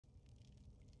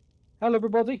Hello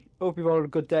everybody, hope you've all had a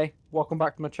good day. Welcome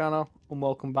back to my channel, and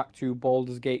welcome back to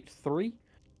Baldur's Gate 3.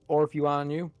 Or if you are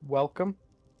new, welcome.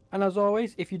 And as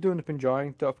always, if you do end up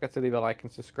enjoying, don't forget to leave a like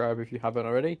and subscribe if you haven't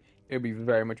already. It would be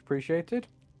very much appreciated.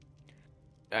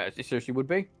 It seriously would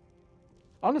be.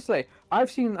 Honestly, I've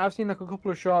seen like a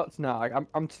couple of shorts now. Like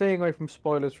I'm staying away from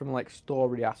spoilers from like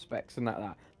story aspects and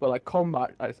that. But like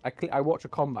combat, I watch a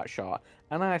combat shot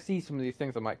and I see some of these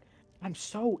things. I'm like, I'm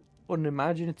so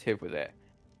unimaginative with it.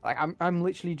 Like I'm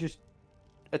literally just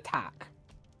attack.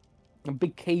 A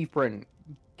big caveman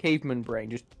brain,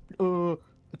 just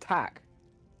attack.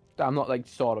 I'm not like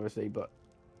sword obviously, but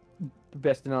the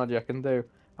best analogy I can do.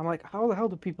 I'm like, how the hell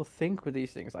do people think with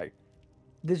these things? Like,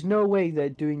 there's no way they're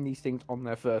doing these things on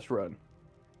their first run.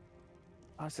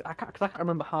 I can't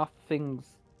remember half the things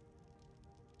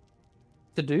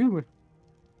to do.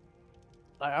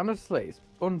 Like, honestly, it's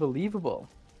unbelievable.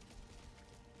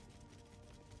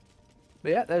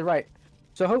 But yeah, they're right.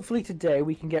 So hopefully today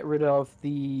we can get rid of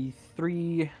the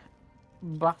 3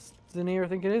 bastards in here, I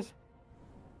think it is.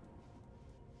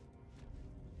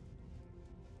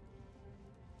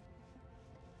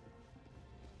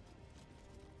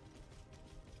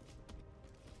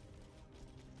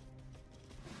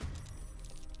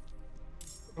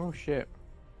 Oh shit.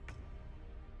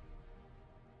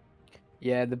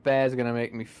 Yeah, the bear's gonna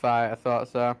make me fight, I thought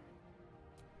so.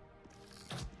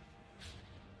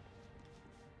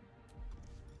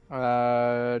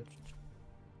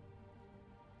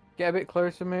 Get a bit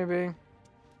closer maybe.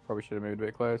 Probably should have moved a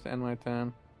bit closer. End my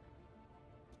turn.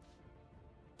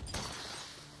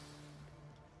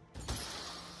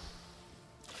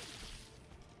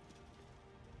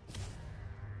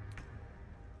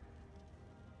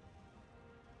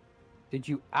 Did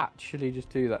you actually just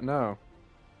do that? No.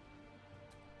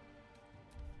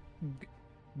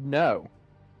 No.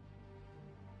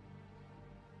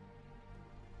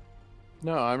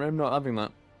 No, I'm not having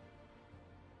that.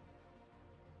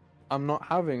 I'm not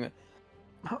having it.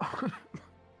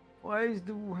 Why is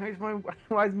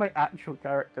my actual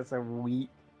character so weak?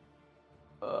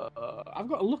 I've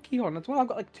got a lucky on as well. I've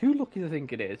got like 2 luckies, I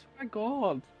think it is. My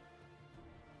God.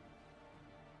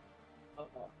 Uh,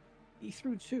 he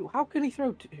threw 2. How can he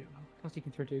throw 2? Of course he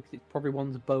can throw 2 because it's probably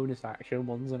one's a bonus action,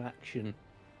 one's an action.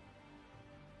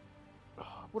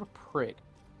 Oh, what a prick.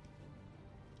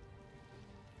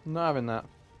 I'm not having that.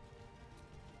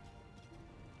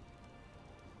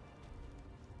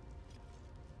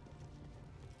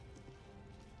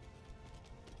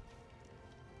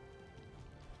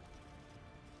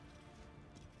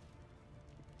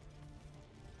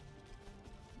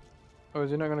 Oh,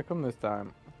 is he not going to come this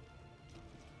time?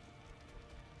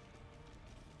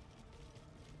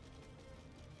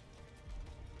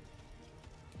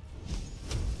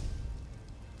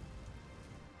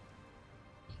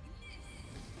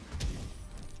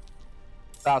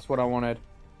 That's what I wanted.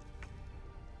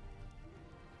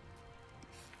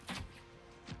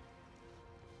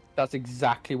 That's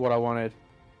exactly what I wanted.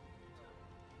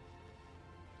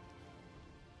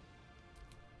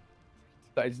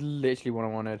 That is literally what I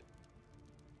wanted.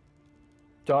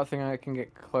 Don't think I can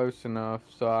get close enough,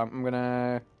 so I'm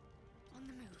gonna... On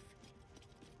the move.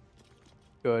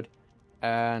 Good.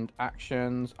 And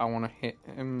actions, I want to hit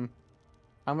him.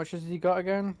 How much has he got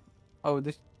again? Oh,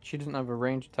 she doesn't have a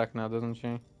range attack now, doesn't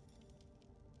she?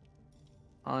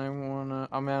 I wanna...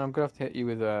 Oh man, I'm gonna have to hit you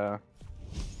with a...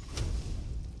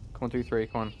 Come on, 2, 3,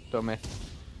 come on, don't miss.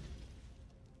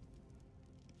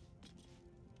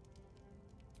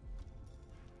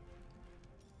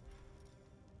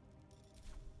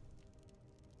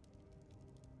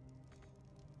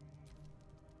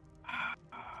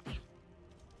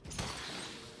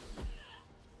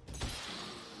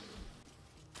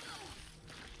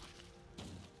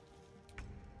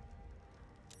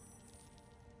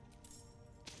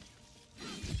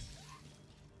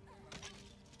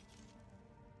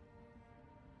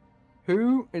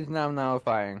 Who is now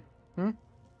fighting? Who?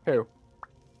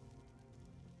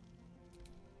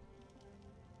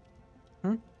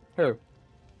 Who?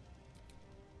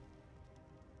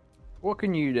 What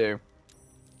can you do?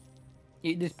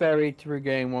 Eat this berry to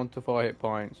regain 1 to 4 hit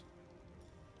points.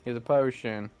 Here's a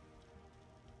potion.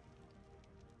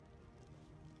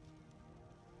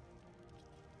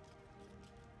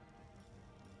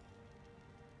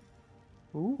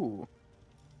 Ooh.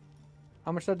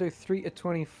 How much did I do? 3 to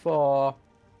 24.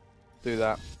 Do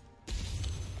that.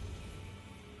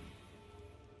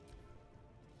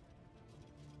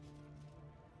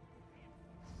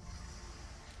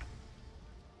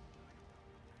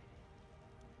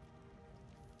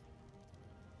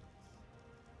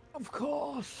 Of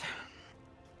course.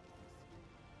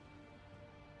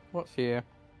 What's here?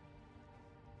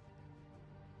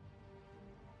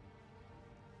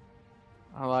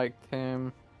 I liked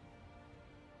him.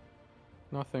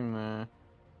 Nothing there.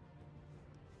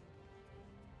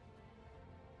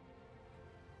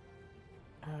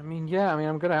 I mean, yeah,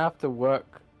 I'm gonna have to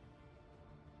work.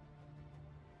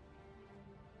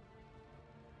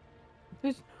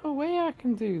 There's no way I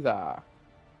can do that.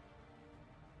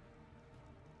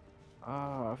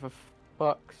 Oh, for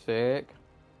fuck's sake.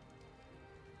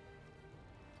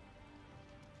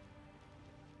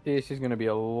 This is gonna be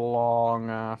a long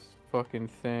ass fucking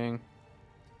thing.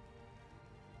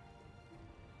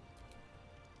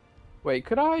 Wait,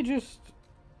 could I just...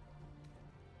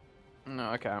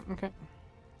 No, okay, okay.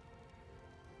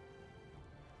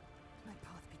 My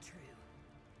path be true.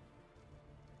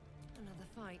 Another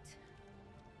fight.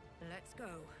 Let's go.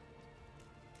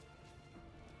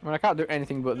 I mean, I can't do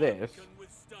anything but this.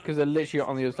 Because they're literally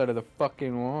on the other side of the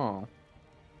fucking wall.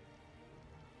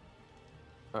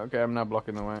 Okay, I'm now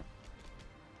blocking the way.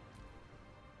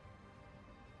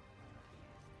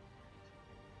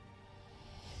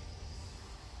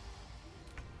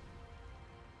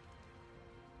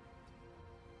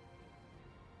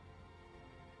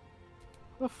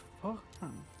 What the fuck,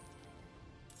 man?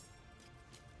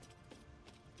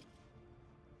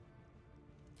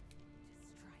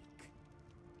 Strike.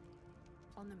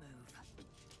 On the move.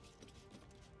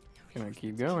 Can I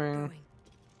keep going?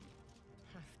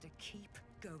 Have to keep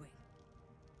going.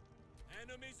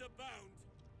 Enemies abound.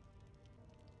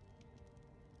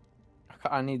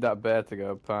 I need that bear to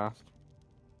go past.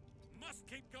 Must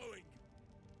keep going.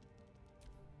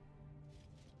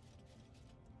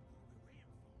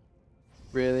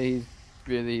 Really,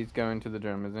 he's going to the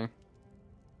drum, is he?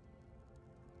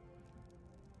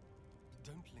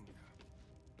 Don't linger.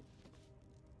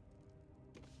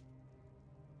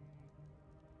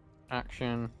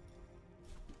 Action.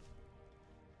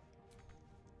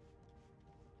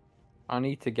 I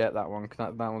need to get that one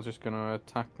because that one's just going to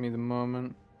attack me the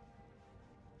moment.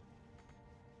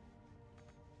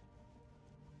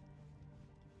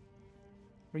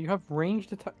 Well, you have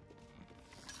ranged attack.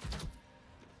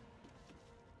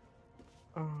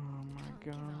 Oh my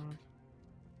god.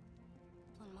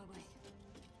 On my way.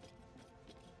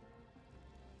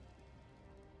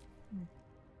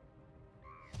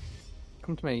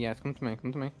 Come to me, yes, come to me,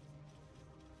 come to me.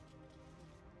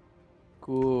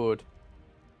 Good.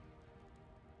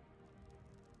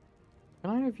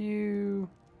 Can I have you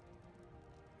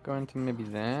go into maybe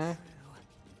there?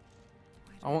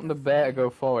 I want the bear to go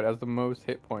forward. It has the most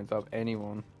hit points of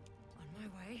anyone. On my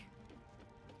way.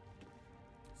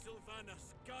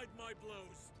 Silvanus, guide my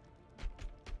blows.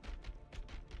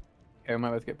 Okay, we might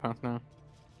be able to get past now.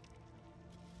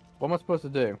 What am I supposed to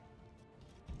do?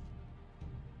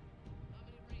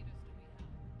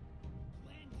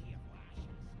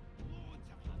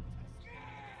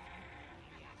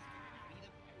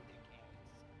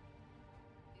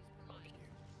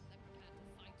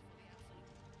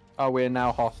 Oh, we're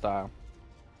now hostile.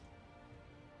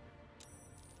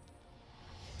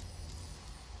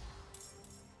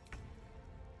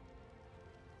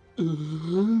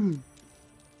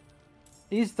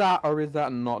 Is that or is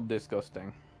that not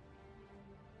disgusting?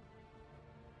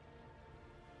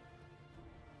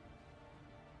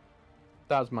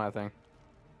 That's my thing.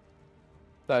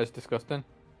 That is disgusting.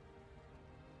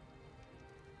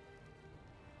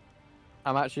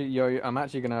 I'm actually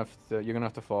gonna have to. You're gonna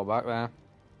have to fall back there.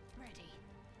 Ready.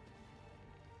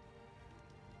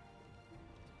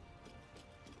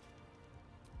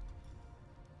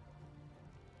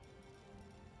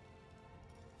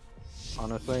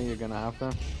 Honestly, you're gonna have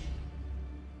to.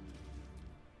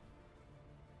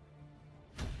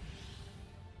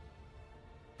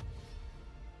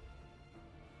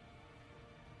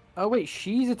 Oh wait,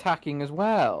 she's attacking as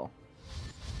well.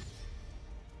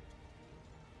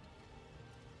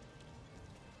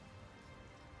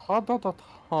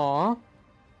 Huh?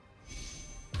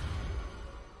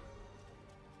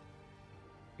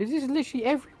 Is this literally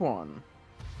everyone?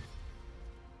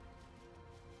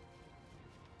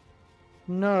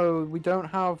 No, we don't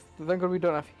have. Thank God we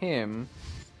don't have him.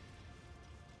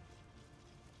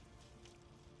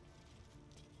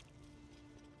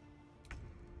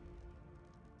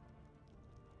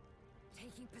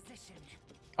 Taking position.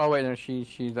 Oh wait, no,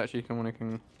 she's actually someone who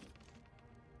can.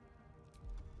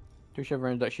 Does she have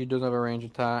range? That she does have a range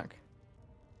attack.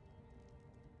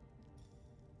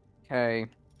 Okay.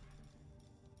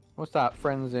 What's that?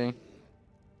 Frenzy.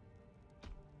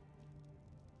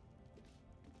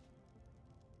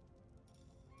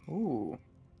 Ooh.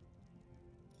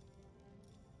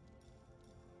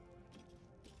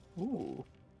 Ooh.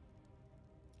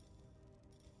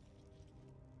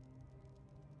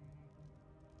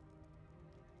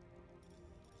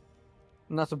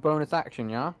 And that's a bonus action,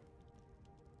 yeah?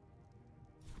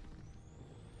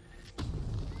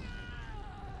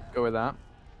 Go with that.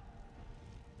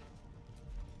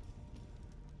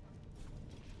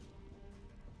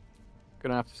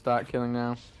 Gonna have to start killing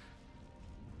now.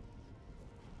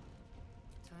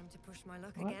 Time to push my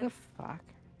luck What again. the fuck?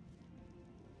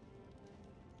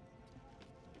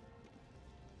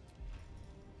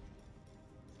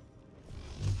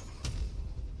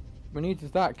 We need to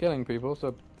start killing people,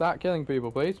 so start killing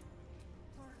people, please.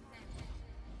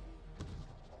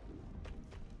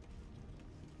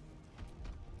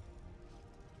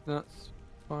 That's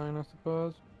fine, I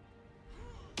suppose.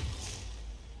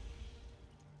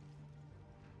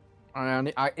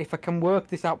 If I can work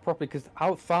this out properly, because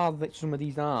how far that some of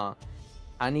these are,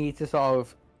 I need to sort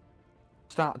of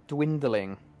start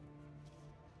dwindling.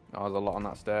 Oh, there's a lot on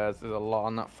that stairs. There's a lot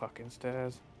on that fucking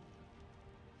stairs.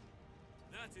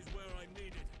 That is where I'm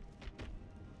needed.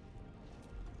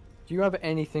 Do you have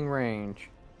anything range?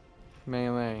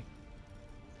 Melee.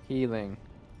 Healing.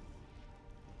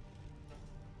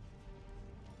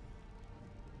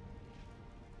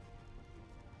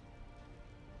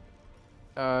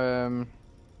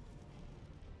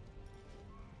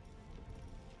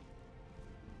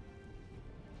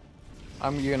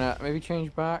 I'm gonna maybe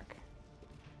change back.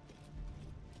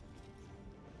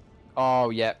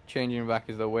 Oh, yeah, changing back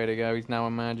is the way to go. He's now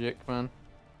a magic man.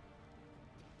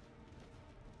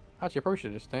 Actually, I probably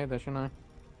should have just stayed there, shouldn't I?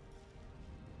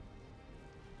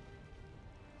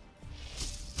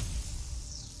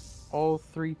 All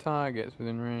 3 targets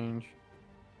within range.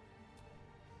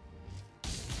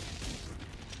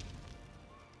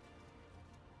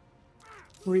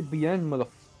 Très bien, mother.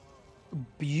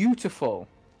 Beautiful.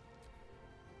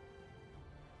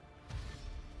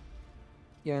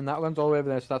 Yeah, and that one's all the way over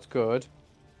there, so that's good.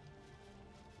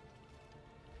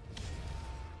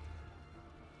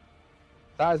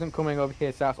 That isn't coming over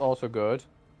here, so that's also good.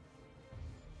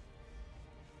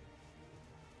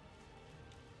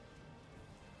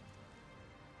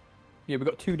 Yeah, we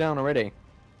got 2 down already.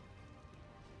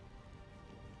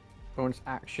 Bonus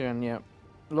action, yeah.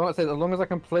 As long as I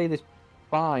can play this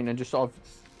fine and just sort of...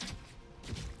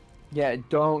 Yeah,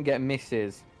 don't get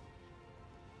misses.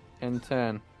 In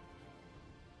turn.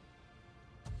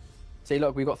 See,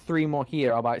 look, we've got 3 more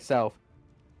here all by itself.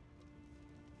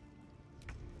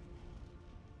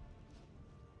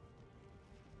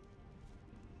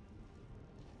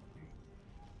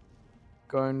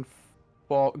 Going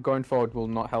forward will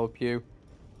not help you.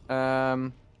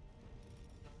 Could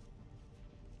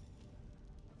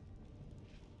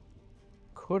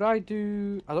I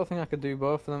do... I don't think I could do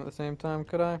both of them at the same time,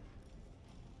 could I?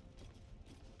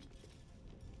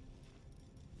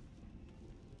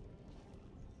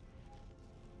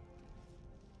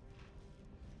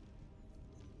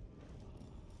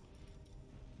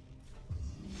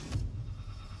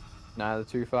 Nah, they're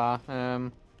too far.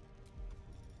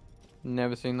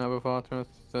 Never seen that before.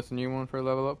 That's a new one for a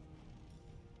level up.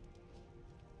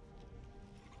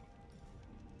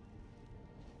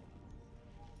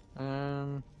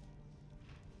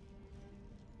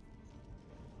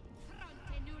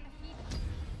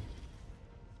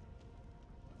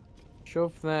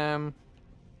 Shove them.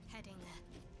 Heading there.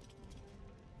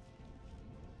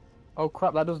 Oh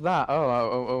crap, that does that.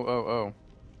 Oh.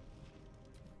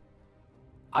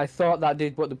 I thought that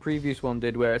did what the previous one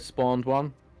did, where it spawned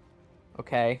one.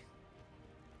 Okay.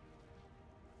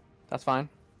 That's fine.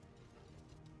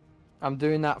 I'm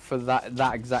doing that for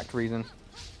that exact reason.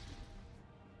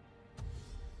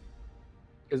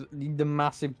 Because the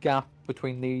massive gap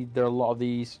between there are a lot of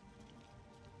these.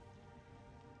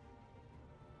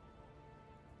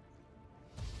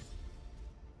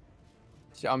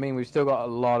 See, I mean, we've still got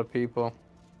a lot of people.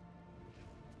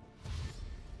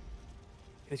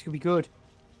 This could be good.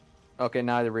 Okay,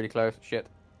 now they're really close. Shit.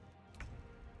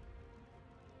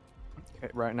 Okay,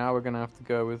 right now we're gonna have to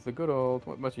go with the good old...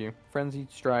 What's you?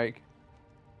 Frenzied Strike.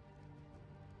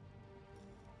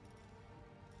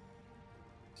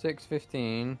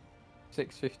 615.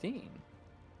 615.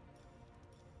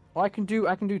 Well, I can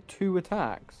do 2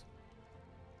 attacks.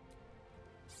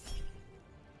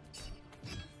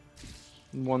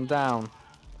 1 down.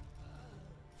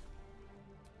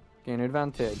 Gain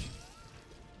advantage.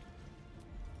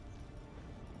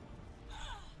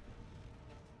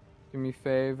 Do me a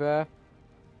favor.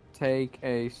 Take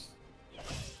a...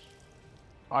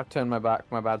 I've turned my back.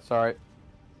 My bad, sorry.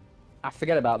 I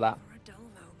forget about that. For a dull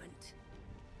moment.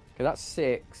 Okay, that's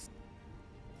 6.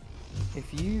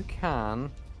 If you can...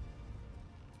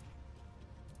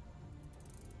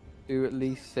 do at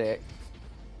least 6.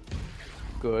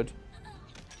 Good.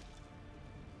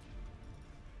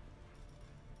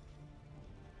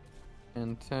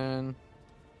 And turn.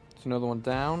 It's another one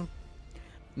down.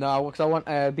 No, because I want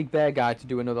a big bear guy to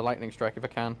do another lightning strike if I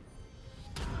can.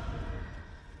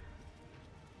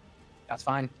 That's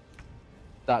fine.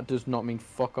 That does not mean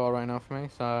fuck all right now for me.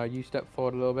 So you step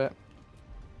forward a little bit.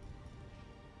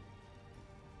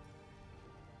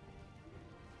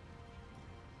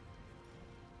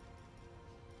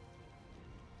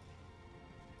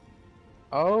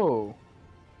 Oh.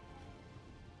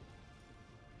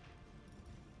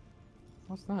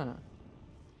 What's that?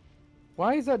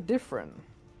 Why is that different?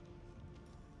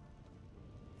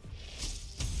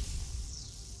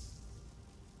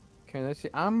 Okay, let's see.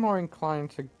 I'm more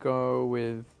inclined to go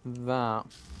with that.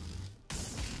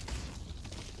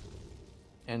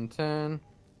 End turn.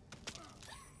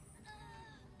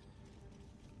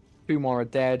 2 more are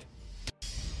dead.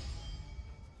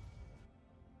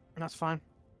 That's fine.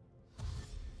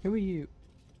 Who are you?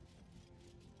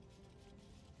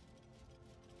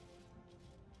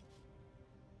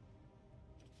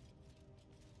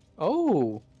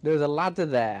 Oh, there's a ladder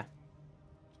there.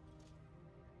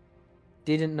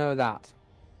 Didn't know that.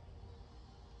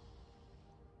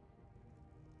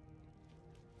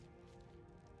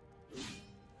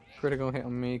 Critical hit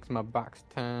on me because my back's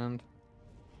turned.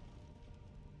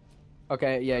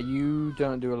 Okay, yeah, you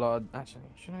don't do a lot of... Actually,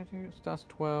 should I do it? That's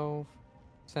 12,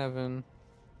 7.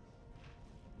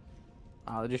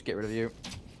 I'll just get rid of you.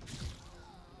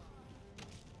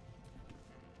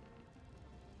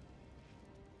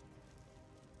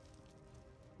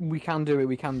 We can do it,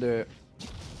 we can do it.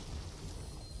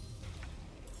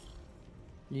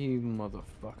 You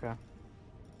motherfucker.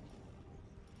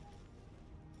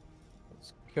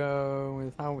 Let's go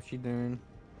with... How was she doing?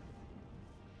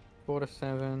 4 to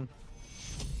 7.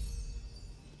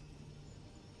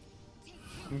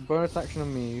 Bonus action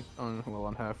on me,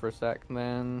 on her for a sec, and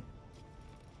then...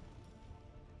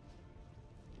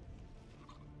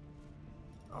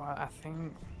 Oh, I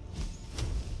think...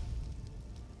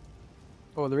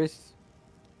 Oh, there is...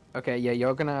 Okay, yeah,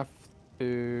 you're gonna have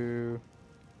to...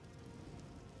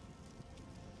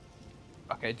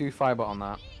 Okay, do Firebot on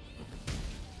that.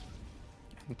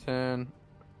 And turn...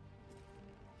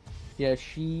 Yeah,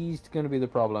 she's gonna be the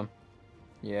problem.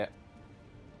 Yeah.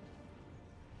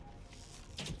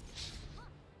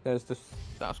 There's this...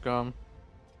 That's gone.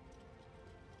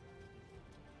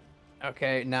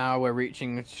 Okay, now we're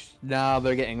reaching... Now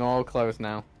they're getting all close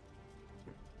now.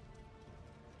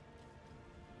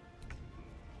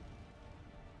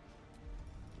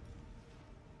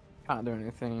 Can't do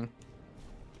anything.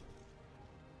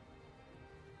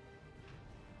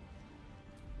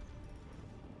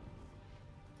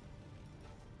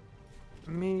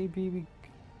 Maybe we...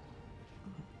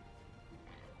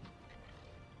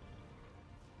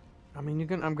 I mean,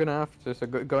 I'm gonna have to, so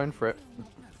go in for it.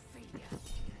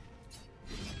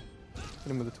 Hit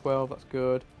him with a 12, that's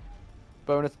good.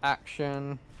 Bonus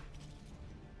action.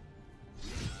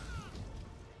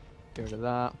 Get rid of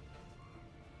that.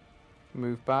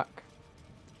 Move back.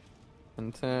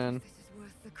 And turn. This is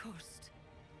worth the cost.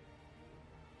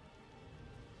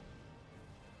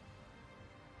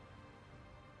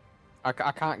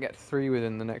 I can't get 3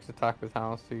 within the next attack with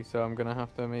House 2, so I'm gonna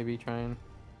have to maybe try and...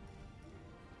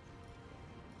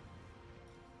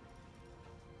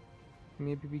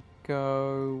 Maybe we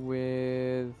go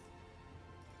with...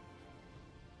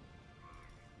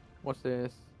 What's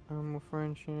this?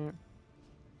 Friendship.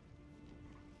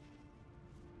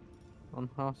 On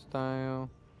hostile.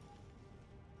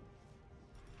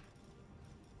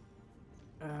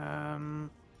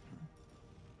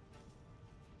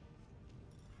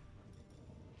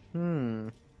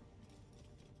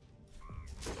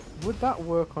 Would that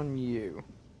work on you?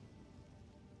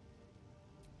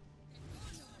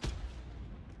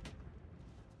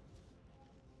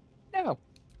 No.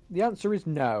 The answer is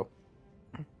no.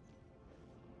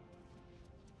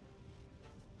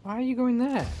 Why are you going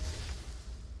there?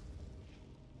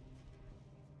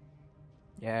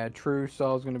 Yeah, True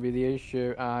Soul's going to be the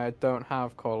issue. I don't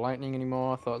have Core Lightning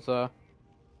anymore. I thought so.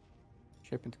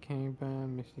 Shape into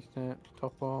Caveman, Misty Steps,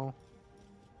 Topple.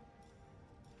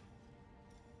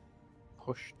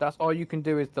 Push. That's all you can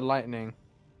do is the Lightning.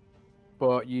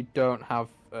 But you don't have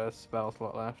a spell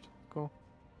slot left. Cool.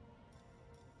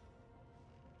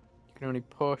 You can only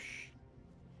push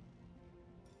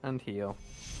and heal.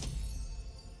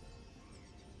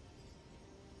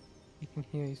 You can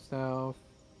heal yourself.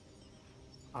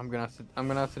 I'm gonna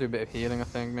have to do a bit of healing, I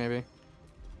think, maybe.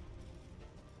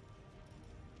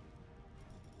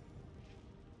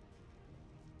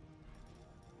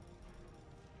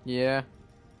 Yeah.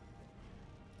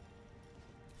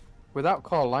 Without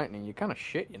Call Lightning, you're kind of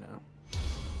shit, you know.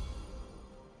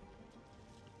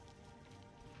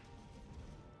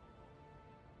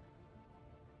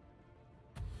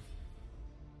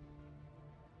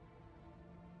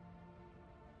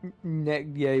 Yeah,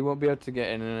 you won't be able to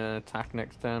get in an attack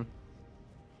next turn.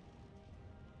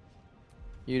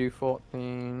 You do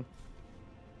 14.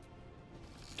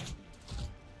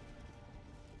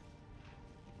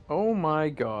 Oh my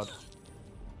god.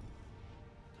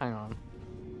 Hang on.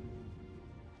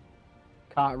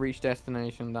 Can't reach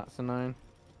destination, that's a 9.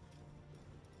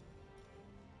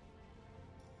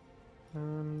 I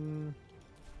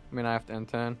mean, I have to end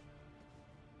turn.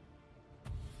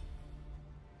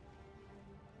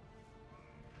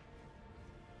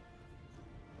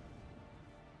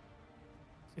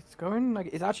 It's going, like,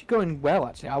 it's actually going well,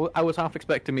 actually. I was half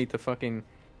expecting me to fucking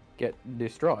get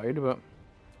destroyed, but...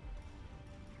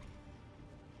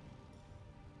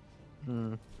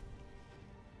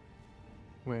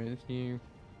 Where is you?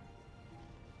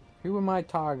 Who am I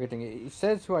targeting? It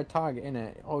says who I target,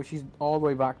 innit? Oh, she's all the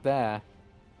way back there.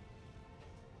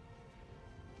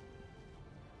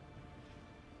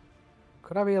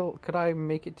 Could I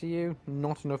make it to you?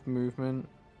 Not enough movement.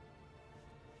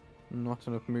 Not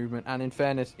enough movement. And in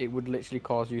fairness, it would literally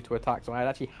cause you to attack, so I'd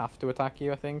actually have to attack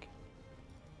you, I think.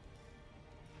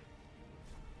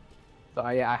 So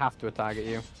yeah, I have to target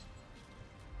you.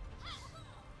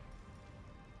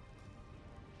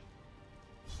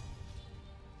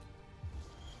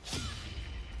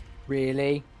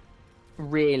 Really?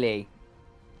 Really?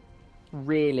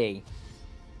 Really?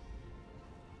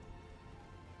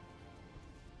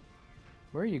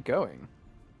 Where are you going?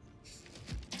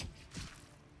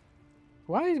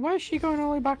 Why is she going all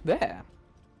the way back there?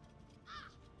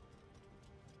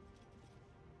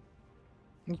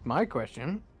 That's my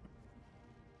question.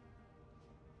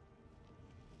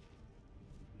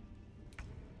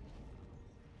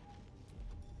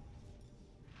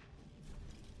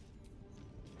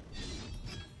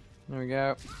 There we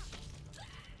go.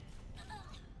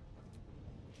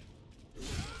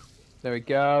 There we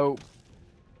go.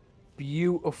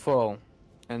 Beautiful.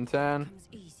 And turn. Comes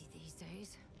easy these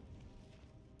days.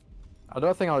 I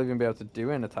don't think I'll even be able to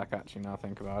do an attack actually now I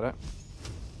think about it.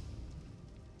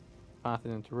 Path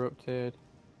is interrupted.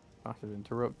 Path is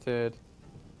interrupted.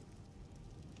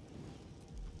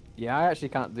 Yeah, I actually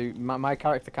can't do... My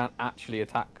character can't actually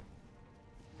attack.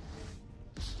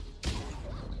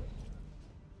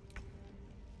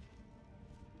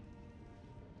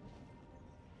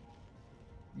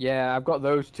 Yeah, I've got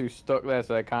those two stuck there,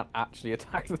 so I can't actually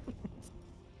attack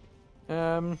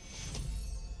them.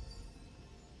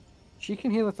 She can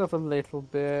heal herself a little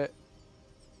bit.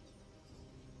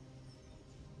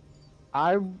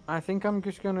 I think I'm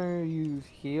just gonna use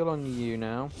heal on you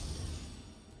now.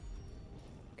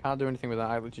 Can't do anything with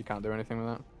that. I literally can't do anything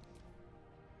with that.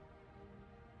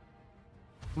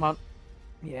 Come on.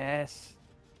 Yes.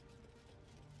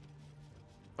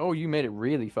 Oh, you made it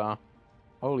really far.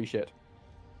 Holy shit.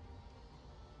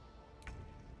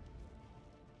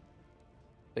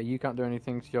 So you can't do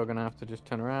anything, so you're gonna have to just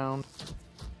turn around.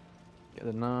 Get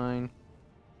the 9.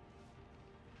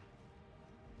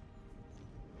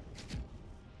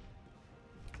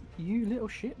 You little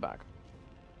shitbag.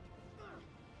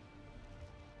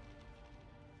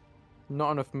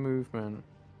 Not enough movement.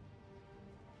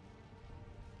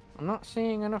 I'm not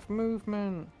seeing enough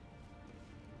movement.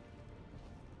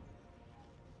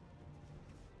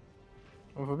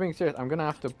 Well, if we're being serious, I'm gonna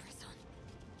have to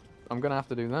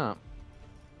do that.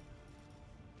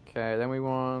 Okay, then we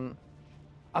want...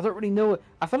 I don't really know.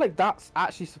 I feel like that's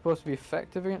actually supposed to be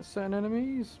effective against certain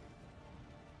enemies.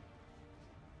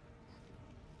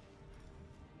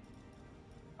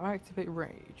 I activate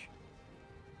rage.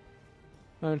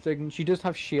 And she does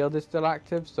have shield is still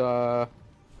active, so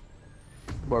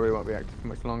worry won't be active for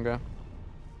much longer.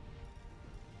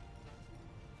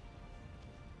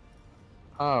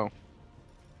 Oh.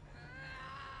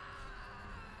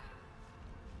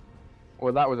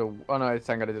 Well, that was a... Oh no, it's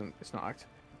saying I didn't... It's not active.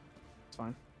 It's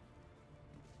fine.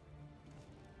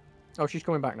 Oh, she's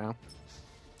coming back now.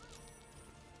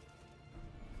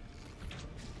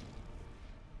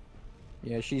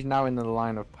 Yeah, she's now in the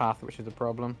line of path, which is a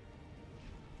problem.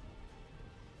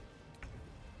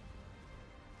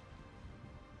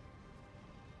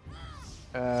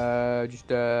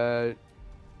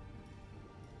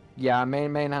 Yeah,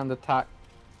 main hand attack.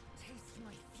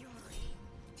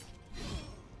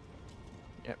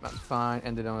 Yep, that's fine.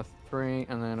 Ended on a 3,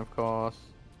 and then of course...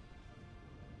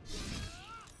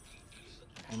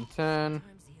 And turn.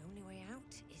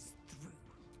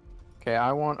 Okay,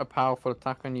 I want a powerful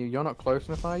attack on you. You're not close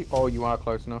enough, are you? Oh, you are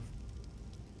close enough.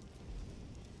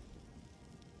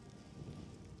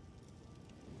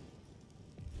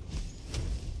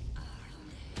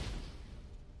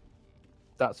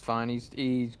 That's fine.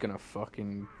 He's gonna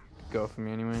fucking go for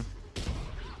me anyway.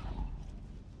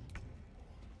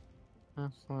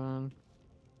 Aslan.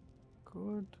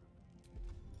 Good.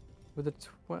 With a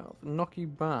 12. Knock you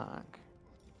back.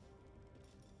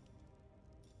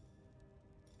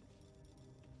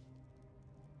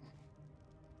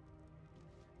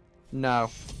 No.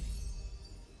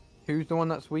 Who's the one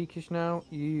that's weakish now?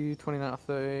 You, 29 out of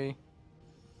 30.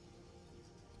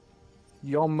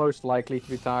 You're most likely to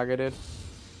be targeted.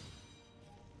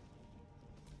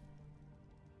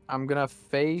 I'm gonna have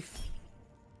faith.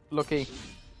 Lucky.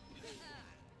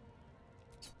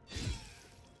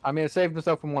 I mean, I saved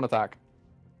myself from one attack.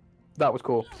 That was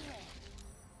cool.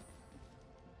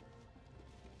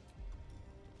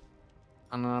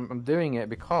 And I'm doing it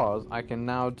because I can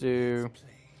now do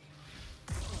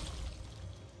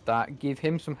that, give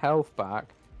him some health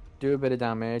back, do a bit of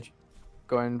damage,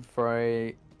 going for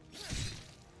a...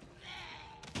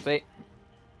 See?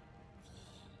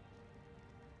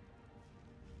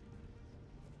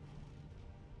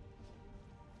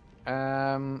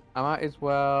 I might as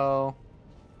well...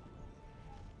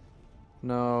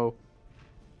 No.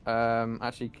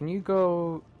 Actually, can you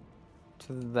go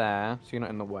to there so you're not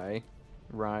in the way?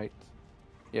 Right.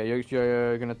 Yeah,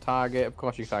 you're gonna target. Of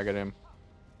course you target him.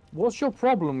 What's your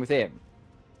problem with him?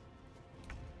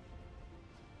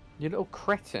 You little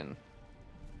cretin.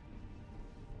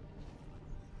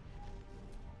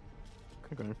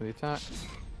 Could go in for the attack.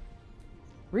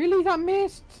 Really? That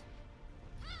missed?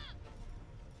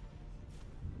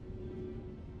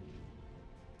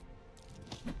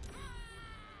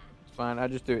 It's fine. I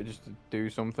just do it just to do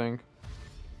something.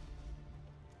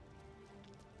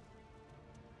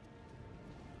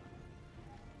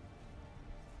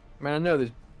 I mean, I know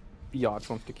this biatch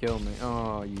wants to kill me.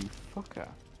 Oh, you fucker.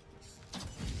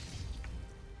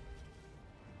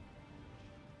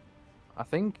 I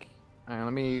think... Hang on,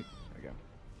 let me... There we go.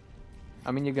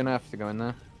 I mean, you're gonna have to go in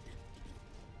there.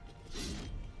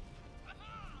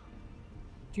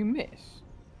 Did you miss?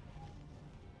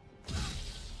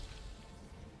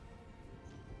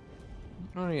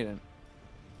 No, you didn't.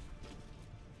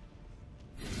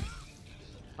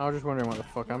 I was just wondering what the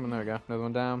fuck happened. There we go. Another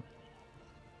one down.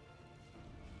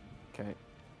 Okay.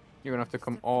 You're gonna have to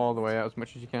come all the way out as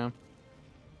much as you can.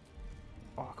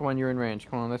 Oh, come on, you're in range.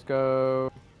 Come on, let's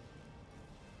go.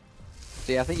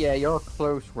 See, I think, yeah, you're a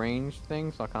close range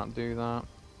thing, so I can't do that.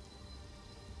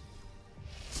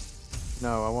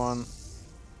 No, I want...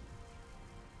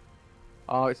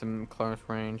 Oh, it's in close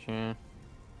range, yeah.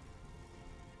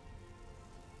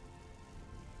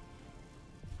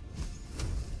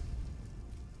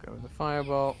 Go with the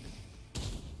firebolt.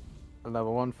 A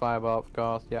level 1 firebolt, of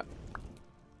course, yep.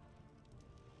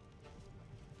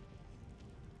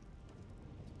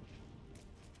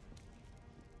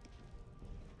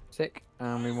 Sick,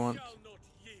 and we want...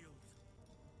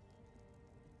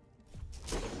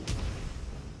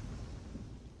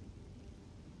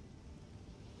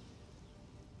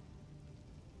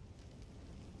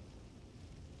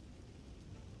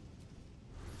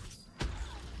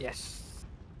 Yes,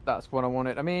 that's what I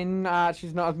wanted. I mean,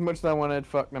 she's not as much as I wanted.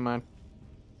 Fuck, never mind.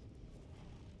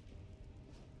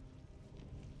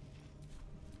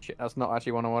 Shit, that's not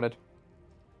actually what I wanted.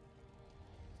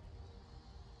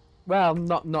 Well,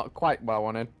 not quite what I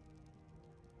wanted.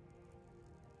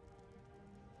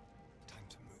 Time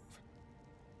to move.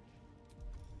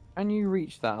 Can you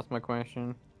reach that? That's my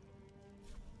question.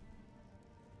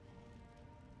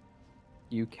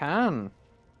 You can.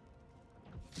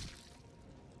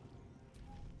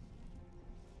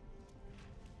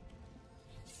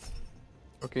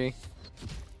 Okay.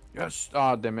 Yes.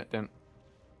 Oh, damn it, didn't.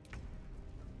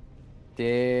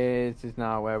 This is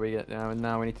now where we get now.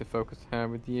 Now we need to focus her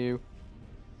with you.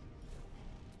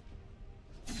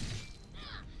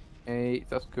 8.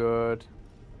 That's good.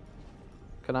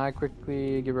 Can I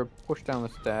quickly give her a push down the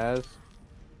stairs?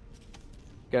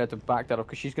 Get her to back that up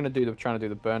because she's gonna trying to do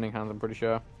the burning hands. I'm pretty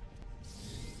sure.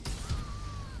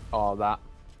 Oh, that.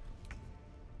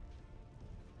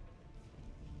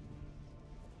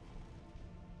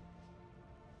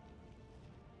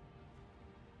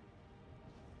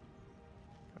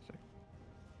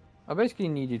 I basically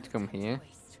need you to come here.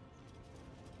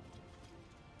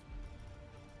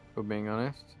 For being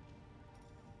honest.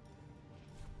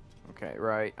 Okay,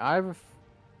 right.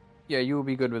 Yeah, you will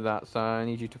be good with that, so I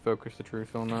need you to focus the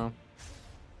truth on now.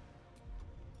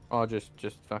 Or just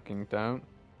fucking don't.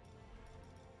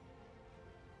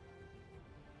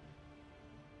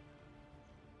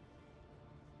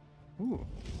 Ooh.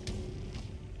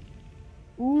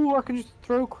 Ooh, I can just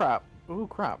throw crap. Ooh,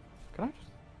 crap. Can I just...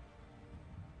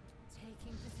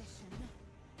 Taking position.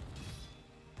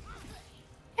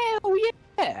 Hell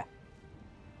yeah!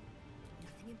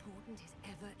 Nothing important is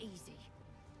ever easy.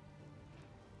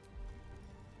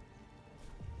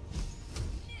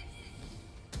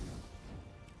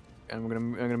 And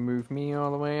I'm gonna move me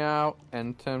all the way out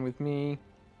and turn with me.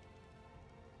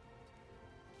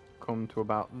 Come to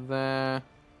about there.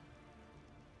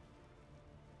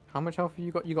 How much health have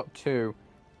you got? You got 2.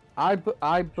 I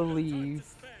believe.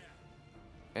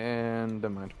 And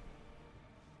never mind.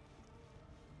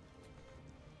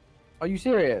 Are you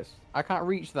serious? I can't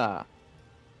reach that.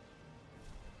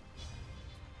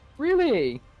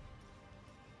 Really?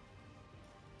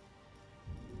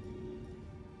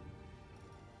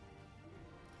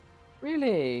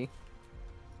 Really?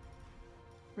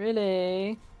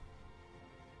 Really?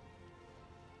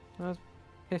 That's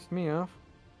pissed me off.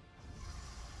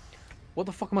 What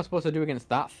the fuck am I supposed to do against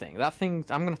that thing? That thing,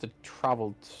 I'm gonna have to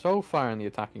travel so far in the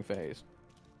attacking phase.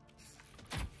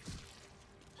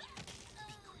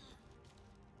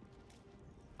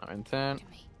 Not in 10.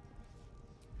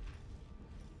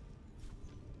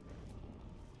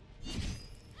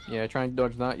 Yeah, try and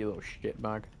dodge that, you little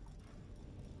shitbag.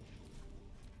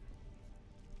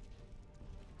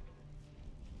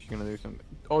 She's gonna do something.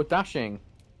 Oh, dashing!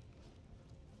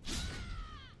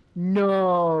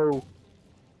 No!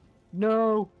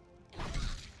 No!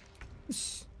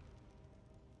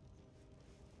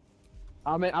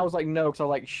 I mean, I was like, no, because I was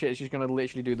like, shit, she's gonna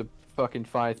literally do the fucking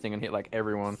fire thing and hit, like,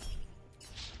 everyone.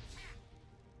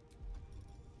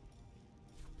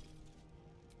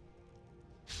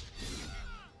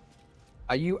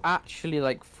 Are you actually,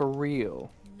 like, for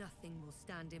real? Nothing will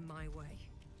stand in my way.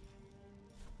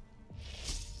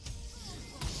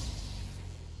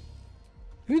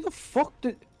 Who the fuck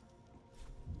did...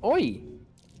 Oi!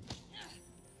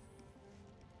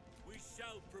 We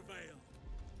shall prevail.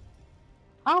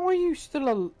 How are you still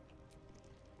a...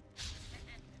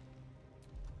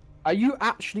 Are you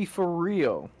actually for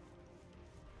real?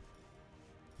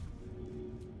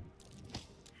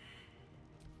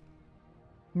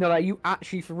 No, are you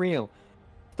actually for real?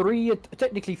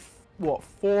 Technically, what,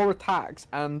 4 attacks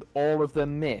and all of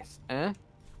them miss, eh?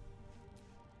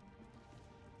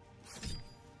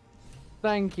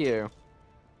 Thank you.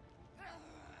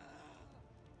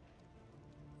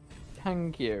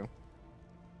 Thank you.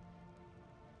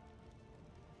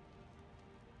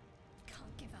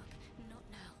 Can't give up. Not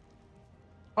now.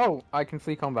 Oh, I can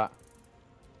flee combat.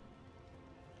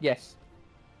 Yes.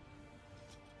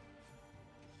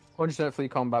 100% flee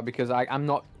combat because I'm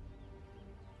not...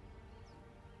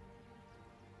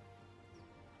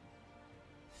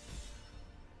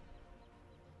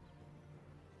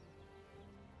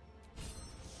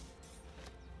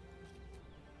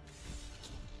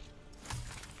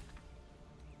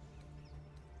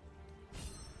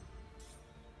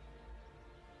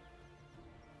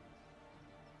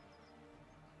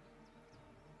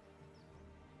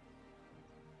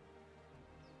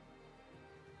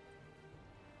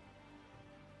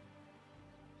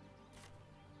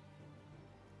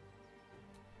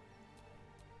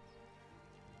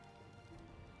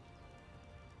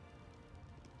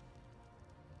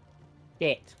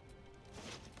 Shit.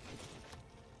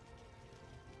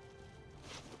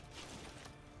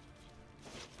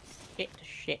 Shit.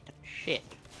 Shit. Shit.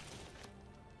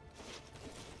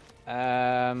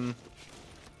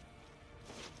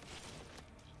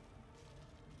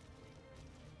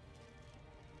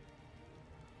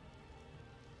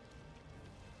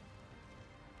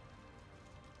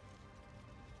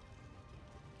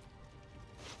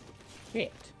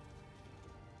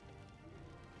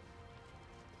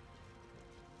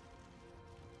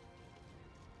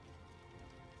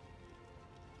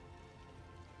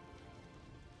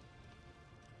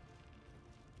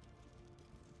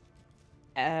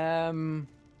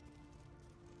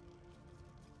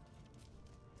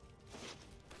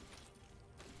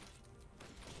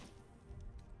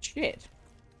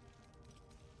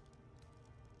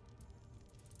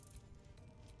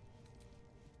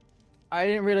 I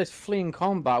didn't realize fleeing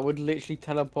combat would literally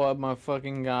teleport my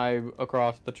fucking guy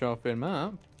across the chopping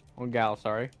map. Or gal,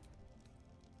 sorry.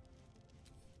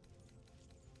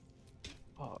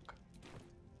 Fuck.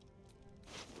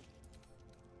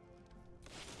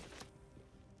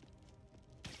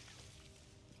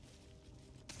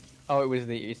 Oh,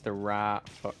 it's the rat.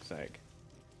 Fuck's sake.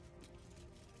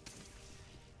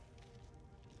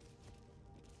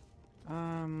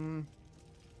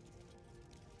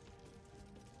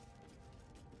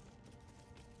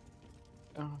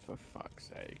 Oh, for fuck's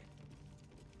sake.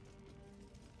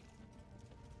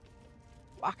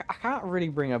 I can't really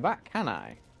bring her back, can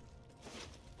I?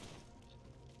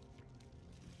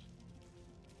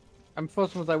 I'm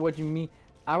first was like, what do you mean?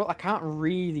 I can't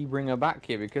really bring her back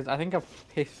here because I think I've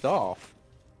pissed off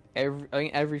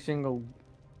every single...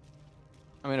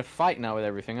 I'm in a fight now with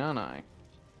everything, aren't I?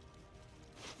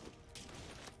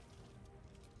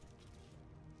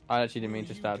 I actually didn't Where mean are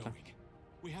to you start. going?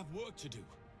 We have work to do.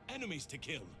 Enemies to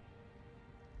kill.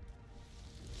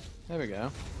 There we go.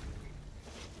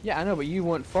 Yeah, I know, but you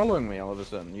weren't following me all of a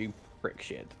sudden, you prick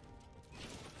shit.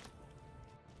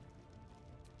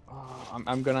 Oh,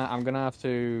 I'm gonna have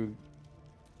to.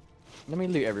 Let me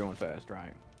loot everyone first,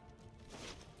 right?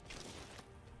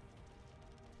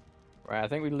 Right, I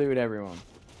think we looted everyone.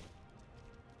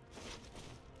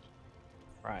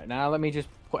 Right, now let me just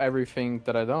put everything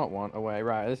that I don't want away.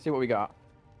 Right, let's see what we got.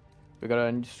 We got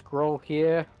a scroll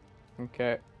here.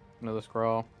 Okay, another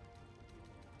scroll.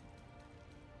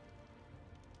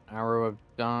 Arrow of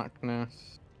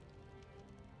Darkness.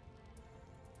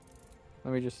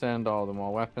 Let me just send all the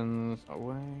more weapons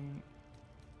away.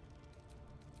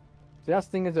 See, that's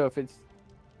the thing is though, if it's...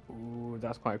 Ooh,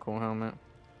 that's quite a cool helmet.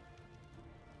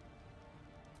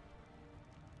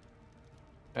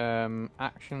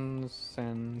 Actions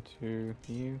send to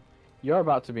you. You're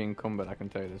about to be encumbered, I can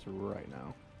tell you this right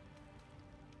now.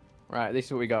 Right, this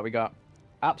is what we got. We got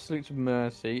Absolute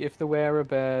Mercy. If the wearer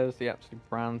bears the Absolute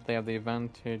brand, they have the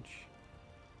advantage.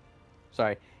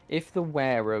 Sorry, if the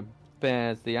wearer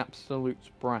bears the Absolute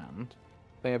brand,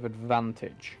 they have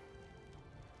advantage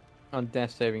on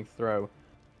death saving throw.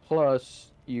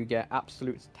 Plus, you get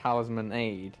Absolute's Talisman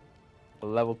Aid, a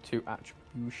level 2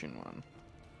 attribution one.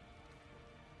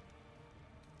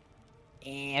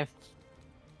 If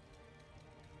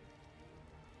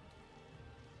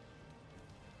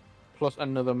plus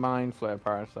another Mind Flare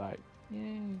Parasite.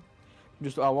 Yay.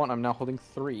 Just what I want, I'm now holding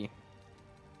 3.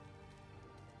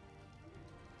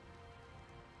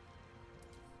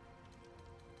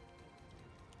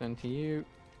 Then to you.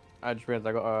 I just realized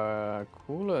I got a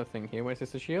cooler thing here. Where's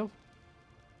this, a shield?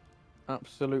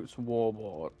 Absolute's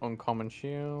Warboard. Uncommon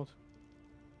shield.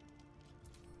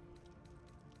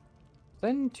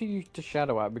 Then to you to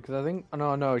Shadow Out, because I think...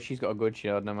 Oh, no, she's got a good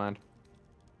shield, never mind.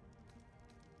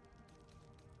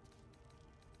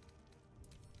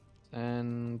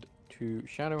 Send to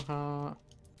Shadowheart.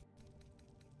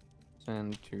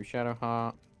 Send to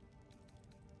Shadowheart.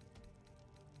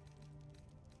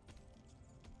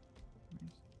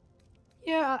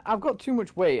 Yeah, I've got too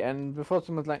much weight, and before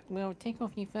someone's like, well, take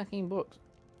off your fucking books.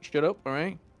 Shut up,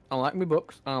 alright? I like my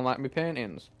books, and I like my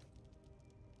paintings.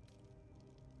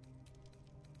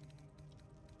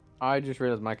 I just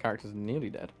realized my character's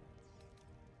nearly dead.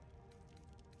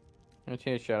 Let's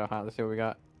hear Shadowheart, let's see what we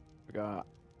got. We got...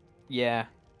 Yeah.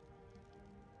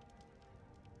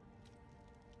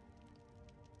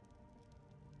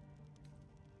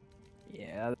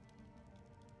 Yeah.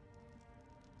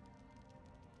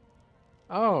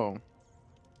 Oh.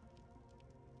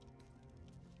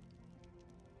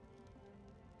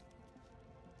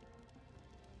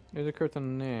 There's a crit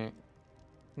on the neck.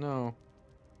 No.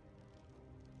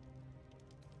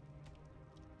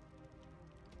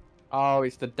 Oh,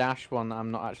 it's the dash one that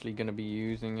I'm not actually going to be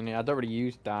using. And I don't really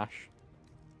use dash.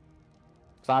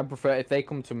 So I prefer, if they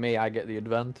come to me, I get the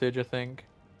advantage, I think.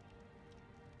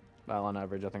 Well, on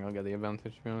average, I think I'll get the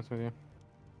advantage, to be honest with you.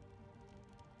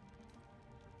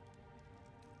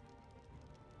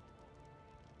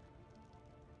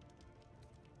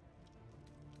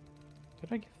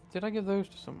 Did I give those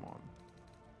to someone?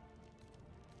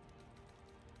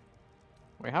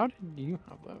 Wait, how did you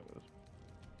have those?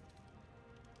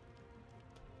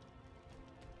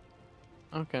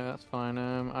 Okay, that's fine.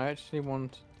 I actually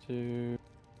want to...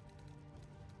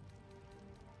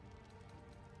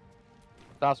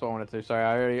 That's what I wanted to do. Sorry,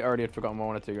 I already had forgotten what I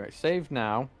wanted to do. Right, save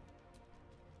now.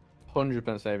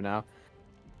 100% save now.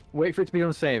 Wait for it to be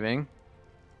done saving.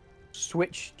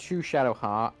 Switch to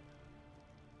Shadowheart.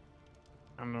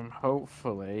 And then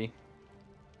hopefully...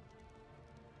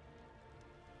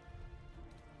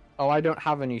 Oh, I don't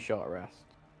have any short rest.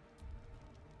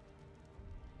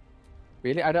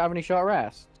 Really? I don't have any short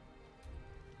rest?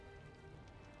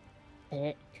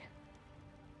 Oh,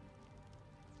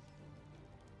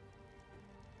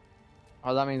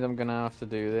 that means I'm gonna have to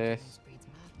do this. Breeds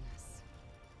madness.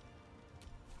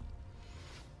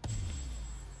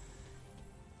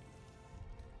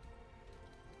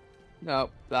 No,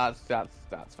 that's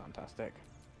fantastic.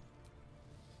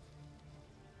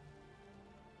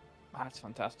 That's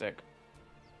fantastic.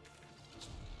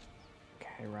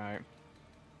 Okay, right.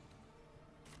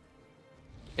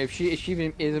 If she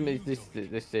isn't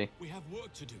this see. We have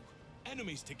work to do.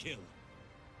 Enemies to kill.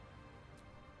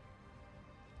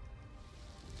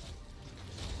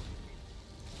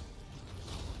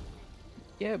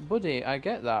 Yeah, buddy, I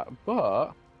get that,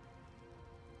 but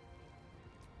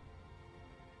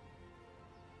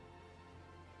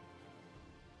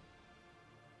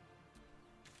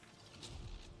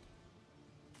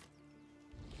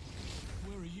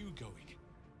Where are you going?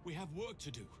 We have work to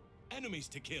do. Enemies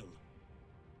to kill.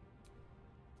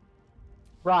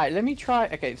 Right, let me try.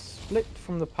 Okay, split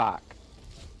from the pack.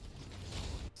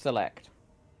 Select.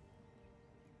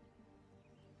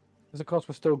 Because of course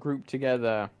we're still grouped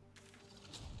together.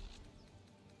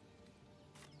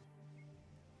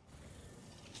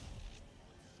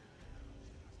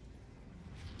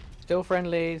 Still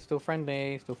friendly, still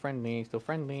friendly, still friendly, still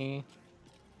friendly.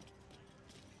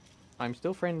 I'm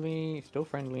still friendly, still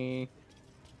friendly.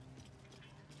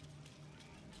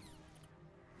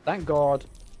 Thank God.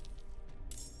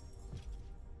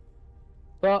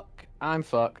 Fuck, I'm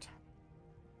fucked.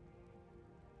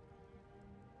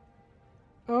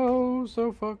 Oh,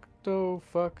 so fucked, oh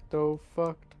fucked, oh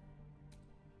fucked.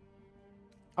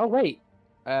 Oh wait,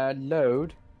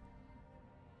 load.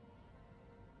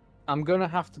 I'm gonna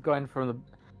have to go in from the...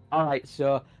 Alright,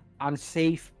 so I'm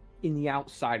safe in the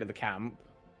outside of the camp.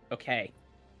 Okay.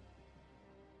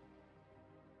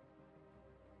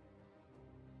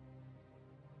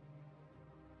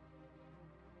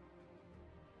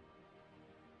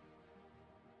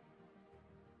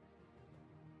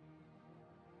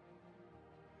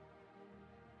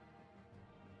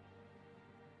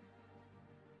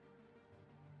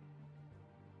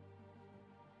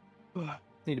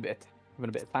 Need a bit. Having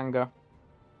a bit of tango.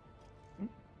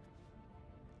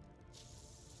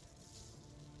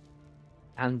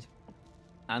 And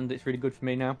it's really good for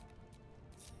me now.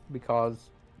 Because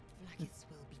Blackets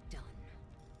will be done.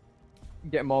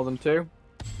 get more than 2.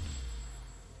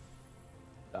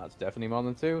 That's definitely more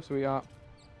than 2, sweetheart.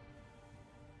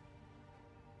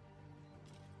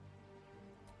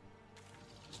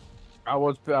 I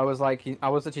was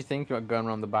actually thinking about going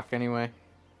around the back anyway.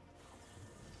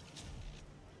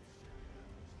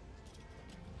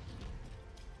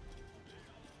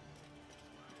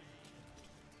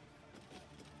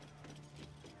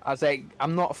 I say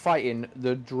I'm not fighting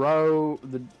the drow,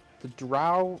 the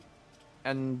drow,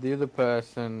 and the other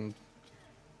person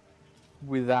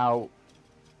without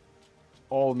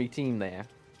all my team there.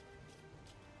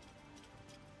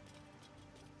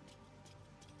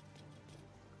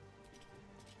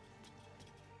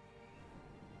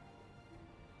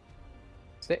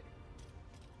 Sick.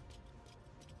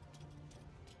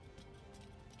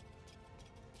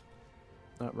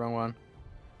 No, wrong one.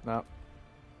 No.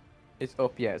 It's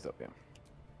up, yeah, it's up, yeah.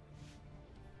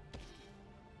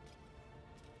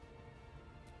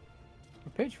 A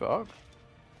pitchfork?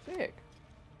 Sick.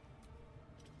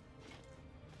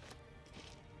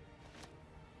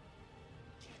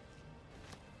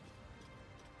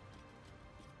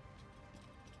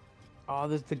 Oh,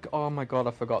 there's the... Oh my god,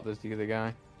 I forgot there's the other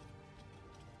guy.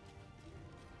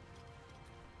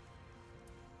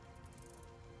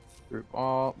 Group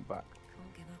all back.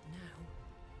 Can't give up now.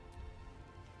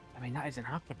 I mean, that isn't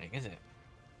happening, is it?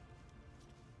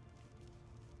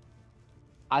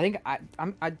 I think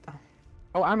I'm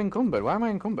Oh, I'm encumbered. Why am I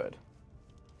encumbered?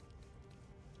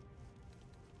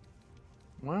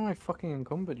 Why am I fucking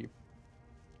encumbered, you?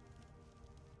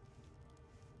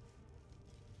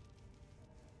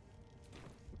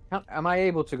 Am I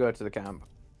able to go to the camp?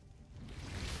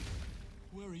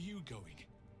 Where are you going?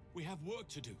 We have work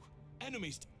to do.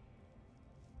 Enemies to...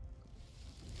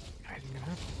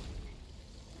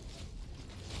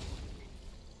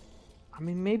 I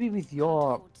mean, maybe with your...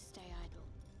 Can't afford to stay idle.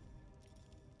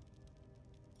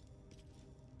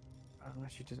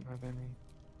 Unless she doesn't have any... No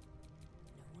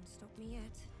one stopped me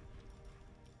yet.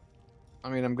 I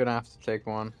mean, I'm gonna have to take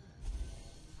one.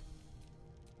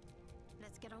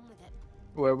 Let's get on with it.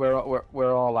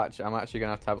 We're all actually... I'm actually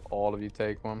gonna have all of you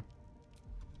take one.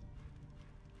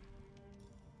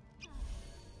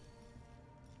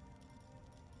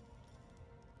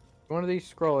 One of these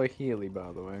scroll a Healy,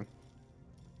 by the way.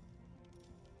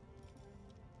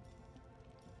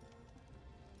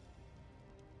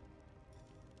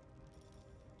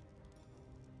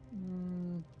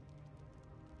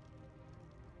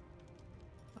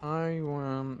 I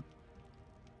want...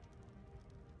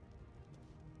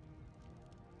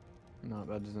 No,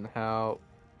 that doesn't help.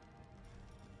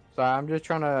 So I'm just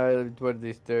trying to... What do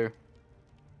these do?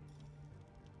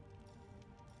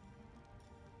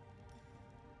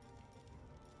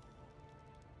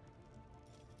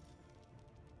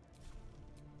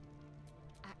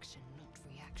 Action, not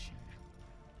reaction.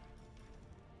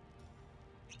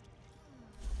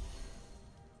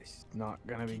 This is not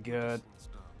gonna be good.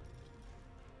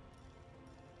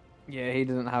 Yeah, he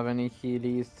doesn't have any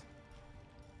Heelys.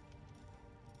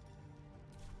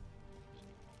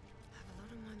 I have a lot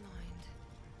on my mind.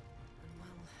 And well,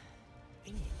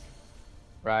 in it.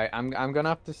 Right, I'm gonna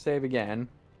have to save again.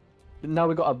 Now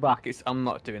we got her back. I'm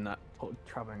not doing that.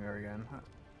 Traveling her again.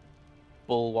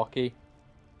 bulwarky.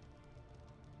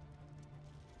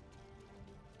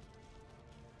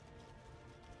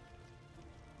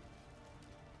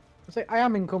 I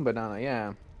am encumbered, aren't I?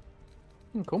 Yeah.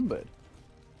 Encumbered?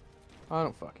 I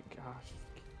don't fucking gosh.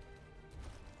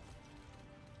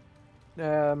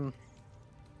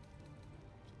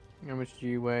 How much do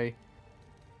you weigh?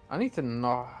 I need to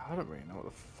know. I don't really know what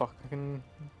the fuck I can.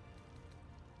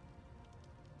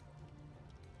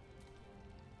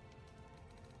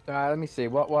 Let me see.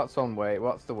 What's on weight?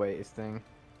 What's the weightest thing?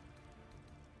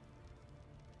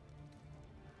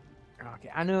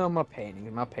 Okay, I know my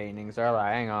paintings. My paintings.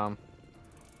 Alright, hang on.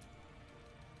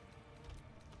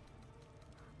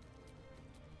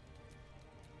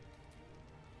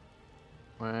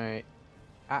 Right.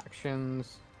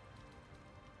 Actions.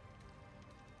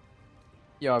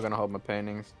 You're gonna hold my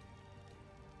paintings.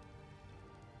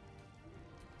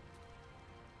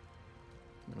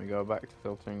 Let me go back to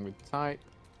filtering with type.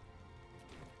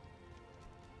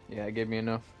 Yeah, it gave me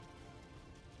enough.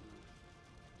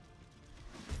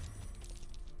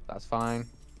 That's fine.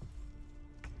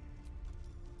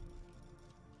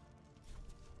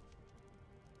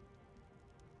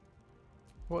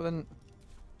 What then?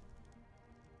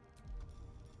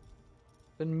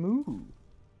 Then move.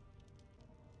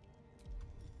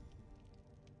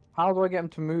 How do I get him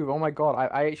to move? Oh my god,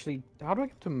 I actually... How do I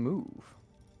get him to move?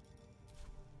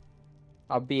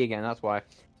 I'll B again, that's why.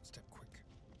 Step quick.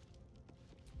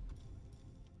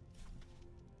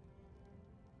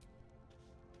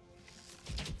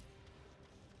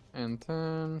 And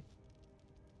turn.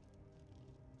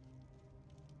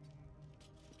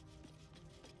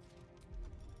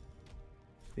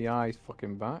 The eye's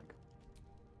fucking back.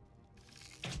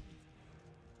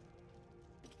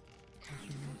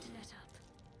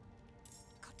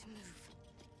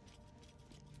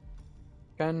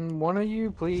 Can one of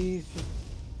you please just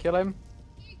kill him?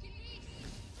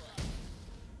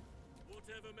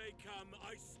 Whatever may come,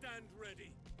 I stand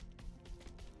ready.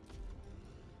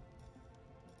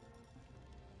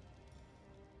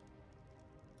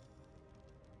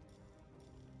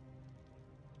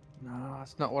 No,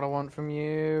 that's not what I want from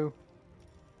you.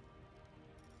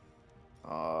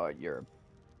 Oh, you're a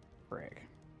prick.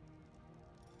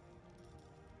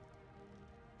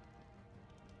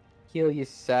 Kill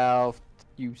yourself,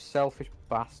 you selfish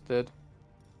bastard.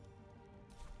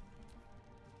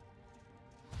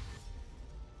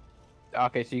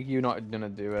 Okay, so you're not gonna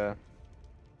do a...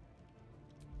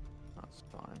 That's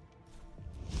fine.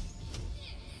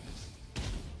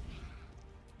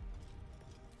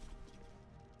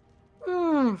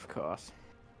 Of course.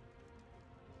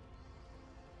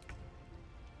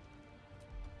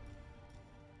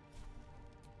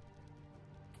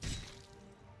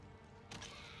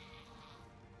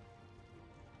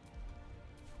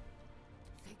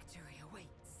 Victory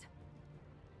awaits.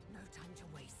 No time to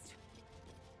waste.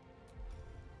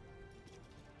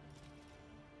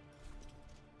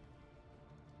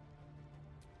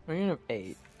 Well, you have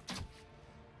 8.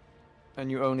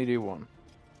 And you only do 1.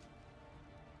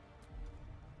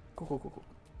 Cool.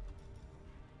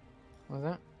 What was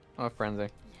that? Oh, frenzy.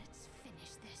 Let's finish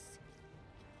this.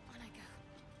 On I go.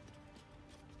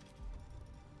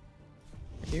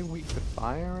 Are you weak to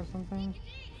fire or something?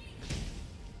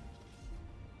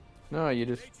 No, you're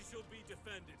just Nature shall be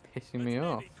defended, pissing at me any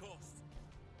off. cost.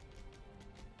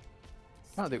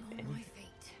 Can't do Still on my anything.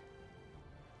 feet.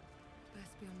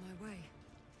 Best be on my way.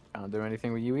 Can't do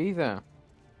anything with you either.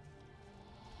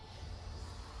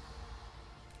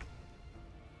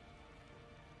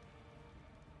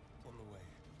 On the way.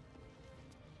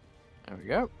 There we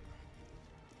go.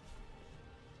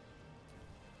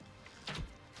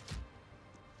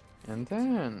 And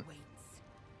then, Waits.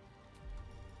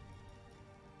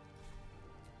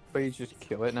 please just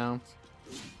kill it now.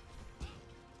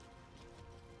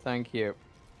 Thank you.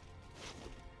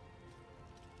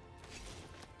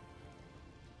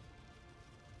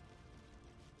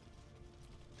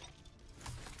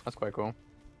 That's quite cool.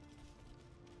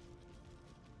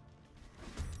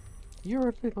 You're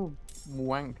a little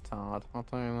wank tard, I'll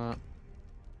tell you that.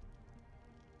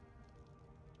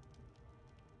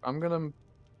 I'm gonna...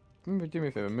 Do me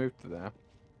a favor, move to there.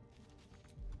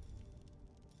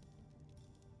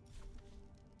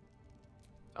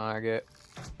 Target.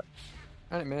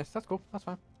 And it missed, that's cool, that's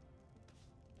fine.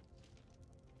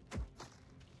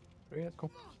 Yeah, that's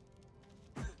cool.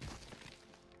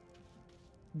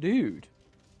 Dude.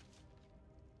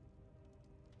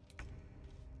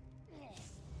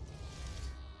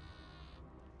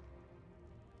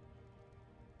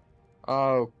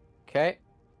 Okay.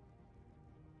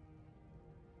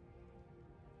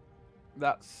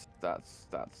 That's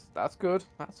good.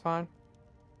 That's fine.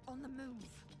 On the move.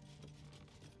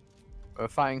 We're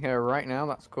fighting her right now,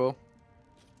 that's cool.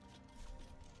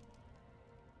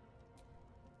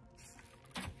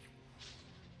 Got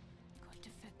to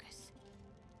focus.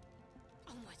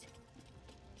 Onward.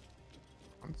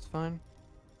 That's fine.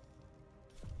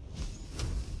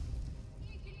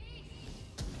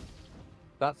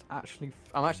 That's actually,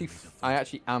 I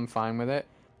actually am fine with it,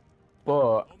 but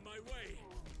On my way.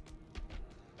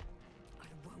 I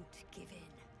won't give in.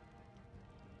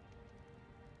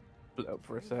 split up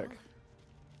for a sec.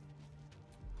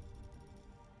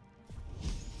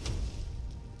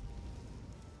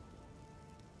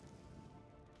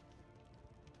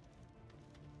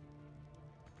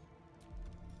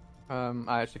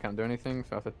 I actually can't do anything, so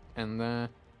I have to end there.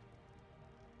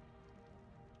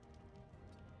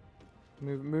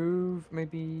 Move,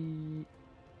 maybe.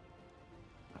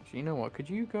 Actually, you know what? Could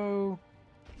you go?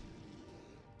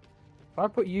 If I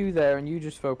put you there and you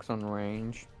just focus on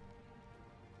range.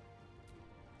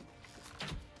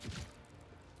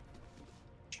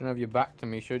 Shouldn't have your back to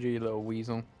me, should you, you little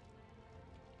weasel?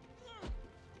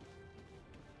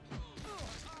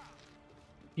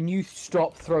 Can you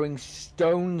stop throwing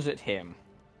stones at him?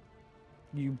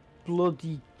 You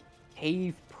bloody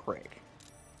cave prick.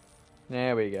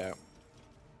 There we go.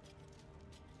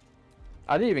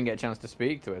 I didn't even get a chance to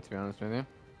speak to her, to be honest with you.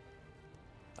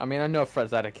 I mean, I know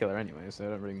Fred's had a killer anyway, so it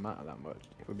don't really matter that much,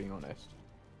 if we're being honest.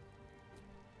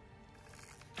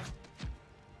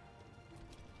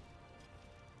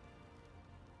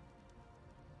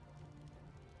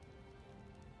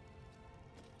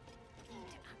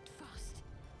 Act fast.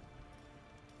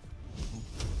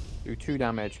 Do 2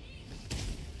 damage.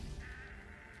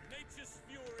 Nature's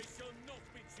fury shall not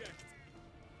be checked.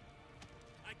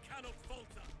 I cannot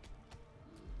falter.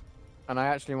 And I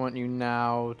actually want you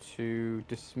now to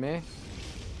dismiss.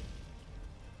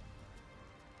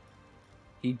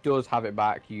 He does have it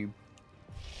back, you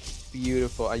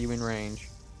beautiful. Are you in range?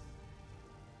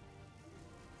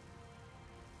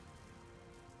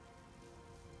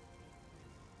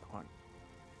 Come on.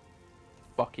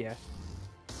 Fuck yes.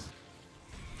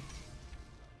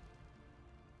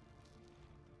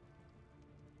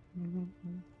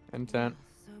 And 10.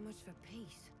 So much for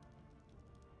peace.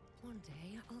 One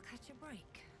day I'll catch a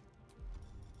break.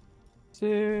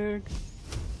 Sick.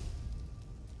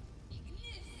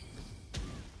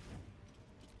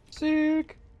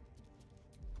 Sick.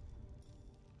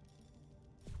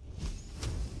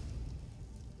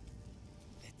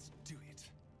 Let's do it.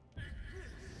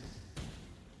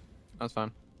 That's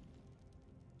fine.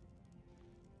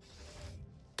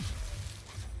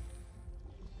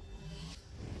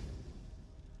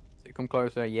 Come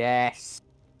closer. Yes.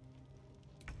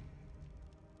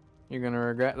 You're gonna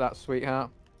regret that,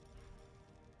 sweetheart.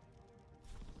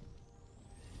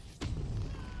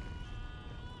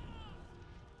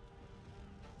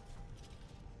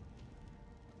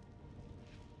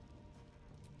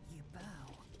 You bow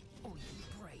or you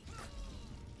break.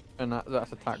 And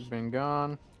that's attack been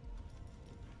gone.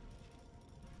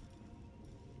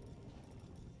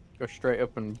 Go straight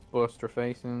up and bust her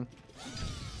face in.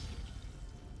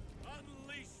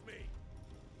 Unleash me.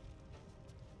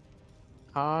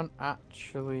 Can't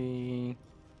actually.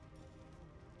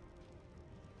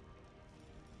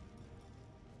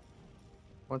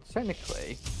 Well,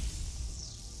 technically.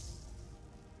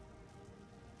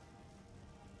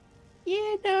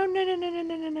 Yeah, no.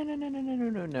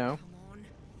 Come on.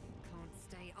 Can't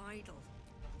stay idle.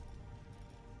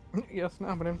 Yes, not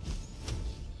happening.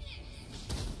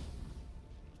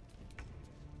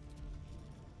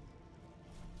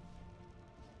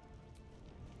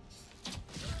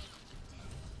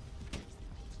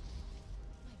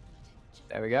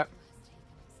 There we go.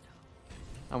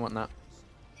 I want that.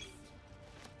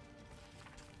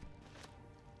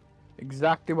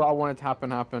 Exactly what I wanted to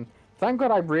happen happened. Thank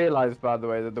God I realized, by the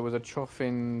way, that there was a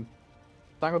chuffing.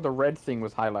 Thank God the red thing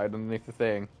was highlighted underneath the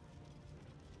thing.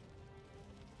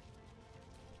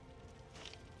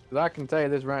 Because I can tell you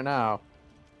this right now.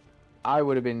 I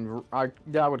would have been.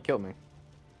 Yeah, I would have killed me.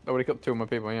 I would have killed 2 of my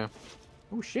people, yeah.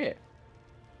 Oh shit.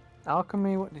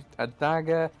 Alchemy, what did, a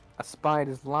dagger, a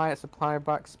spider's light, supply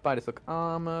back, spider's hook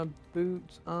armor,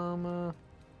 boots, armor.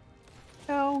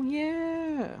 Hell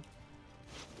yeah!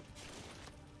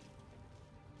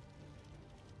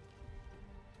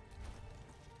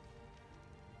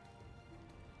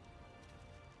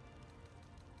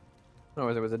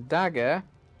 No, there was a dagger.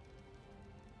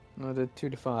 I did 2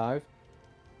 to 5.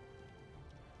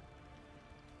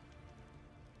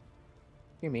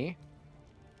 Give me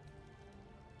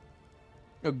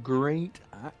a great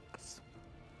axe.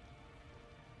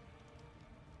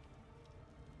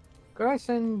 Could I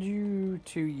send you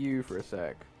to you for a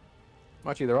sec?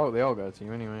 Actually, they all go to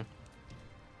you anyway.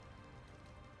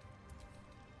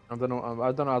 I don't know.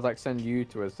 I don't know. I'd like send you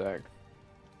to a sec.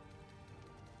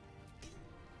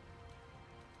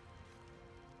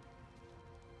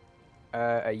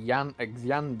 A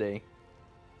Xyande.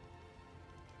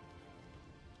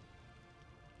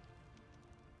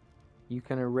 You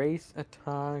can erase a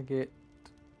target.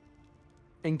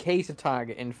 Encase a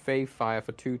target in Fae Fire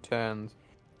for 2 turns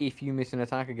if you miss an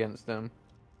attack against them.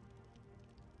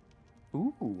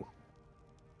 Ooh.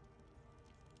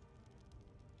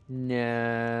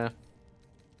 Nah.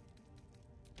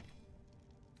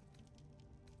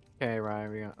 Okay, right,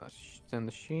 we got let's send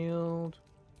the shield.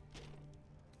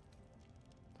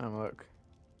 Oh look.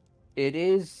 It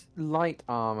is light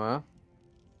armor.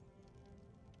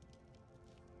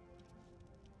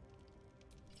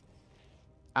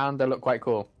 And they look quite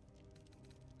cool.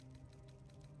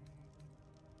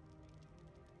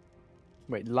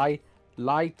 Wait, light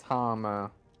armor.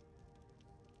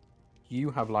 You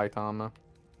have light armor.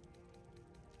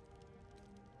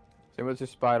 So what's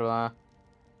this spider there?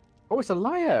 Oh, it's a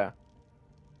liar.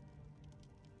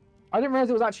 I didn't realize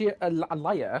it was actually a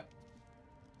liar.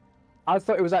 I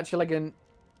thought it was actually like an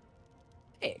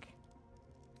egg.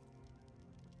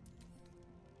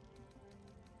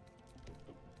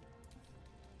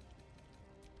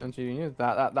 Don't you know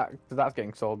that's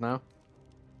getting sold now.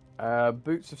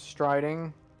 Boots of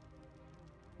Striding.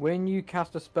 When you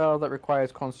cast a spell that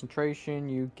requires concentration,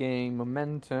 you gain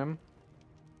momentum.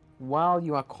 While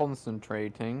you are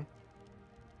concentrating,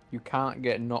 you can't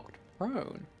get knocked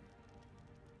prone.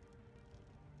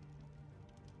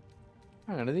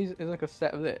 Hang on, are these is like a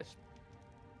set of this?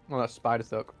 Oh, that's spider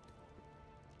silk.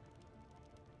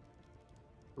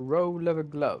 Row leather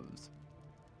gloves.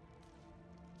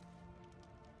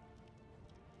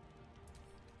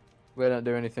 We don't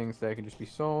do anything, so they can just be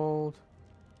sold.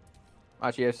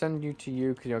 Actually, I send you to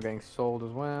you because you're getting sold as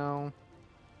well.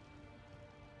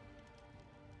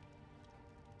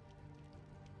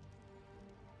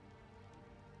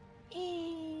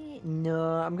 No,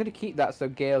 I'm gonna keep that so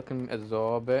Gale can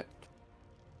absorb it.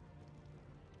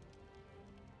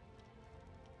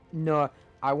 No,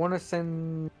 I want to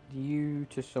send you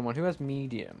to someone who has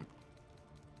medium.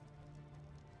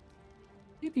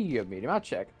 Maybe you have medium. I'll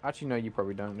check. Actually, no, you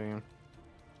probably don't, do you?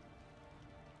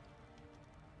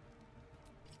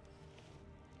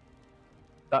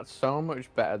 That's so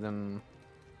much better than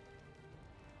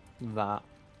that.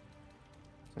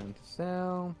 Send to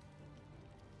sell.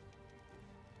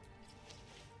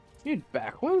 You need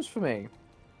better clothes for me.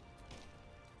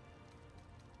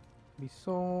 Be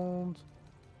sold.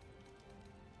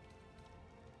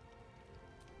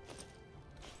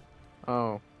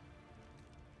 Oh.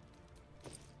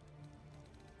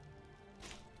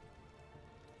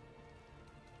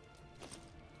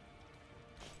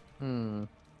 I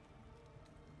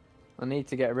need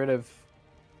to get rid of...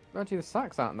 Actually, the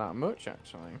sacks aren't that much,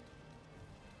 actually.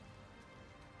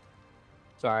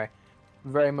 Sorry.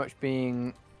 Very much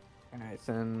being... Alright,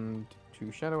 send to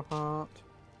Shadowheart.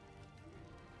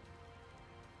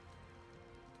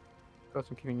 Got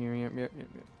some keeping you... Yep.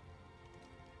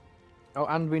 Oh,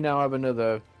 and we now have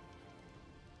another...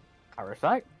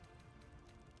 Parasite.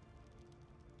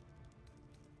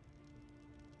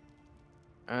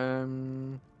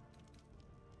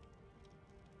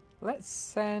 Let's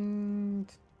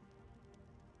send...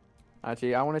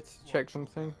 Actually, I wanted to check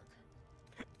something.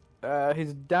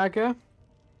 His dagger.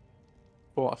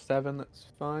 4/7, that's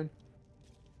fine.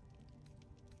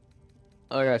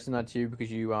 Okay, send that to you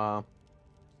because you are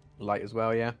light as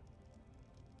well, yeah?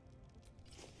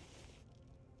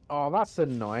 Oh, that's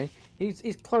annoying.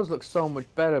 His clothes look so much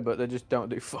better, but they just don't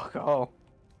do fuck all.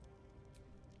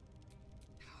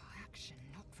 Action,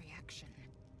 not reaction.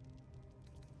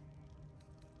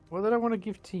 What did I want to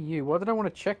give to you? What did I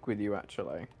want to check with you,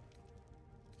 actually?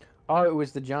 Oh, it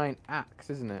was the giant axe,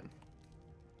 isn't it?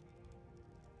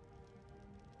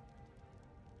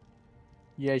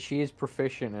 Yeah, she is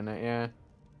proficient in it, yeah.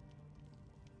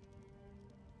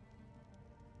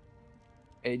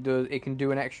 It can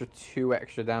do an extra 2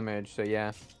 extra damage, so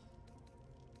yeah.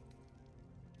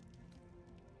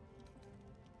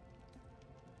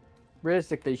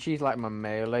 Realistically, she's like my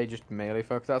melee, just melee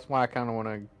focus. That's why I kind of want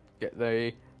to get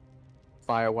the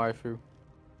fire waifu.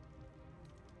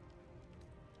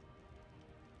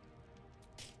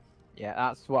 Yeah,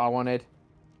 that's what I wanted.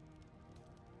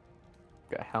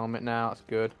 Got a helmet now, that's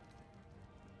good.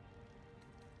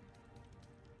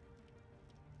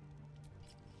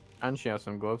 And she has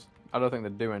some gloves. I don't think they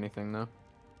do anything though.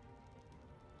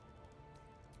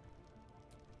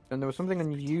 And there was something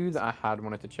on you that I had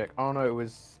wanted to check. Oh no, it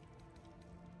was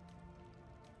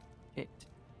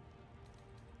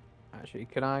Actually,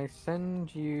 could I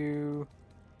send you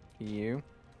to you?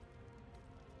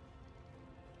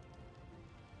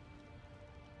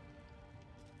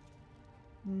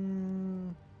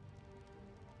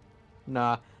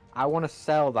 Nah, I want to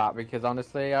sell that because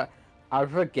honestly, I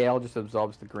prefer Gale just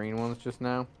absorbs the green ones just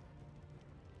now.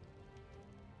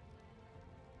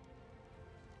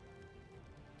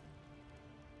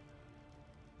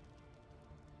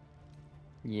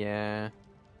 Yeah.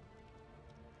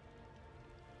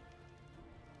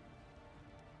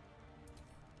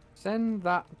 Send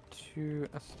that to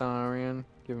Astarion.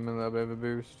 Give him a little bit of a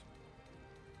boost.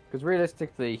 Because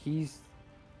realistically, he's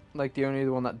like the only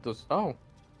one that does. Oh,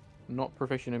 not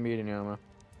proficient in medium armor.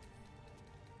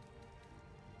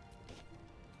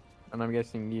 And I'm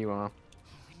guessing you are.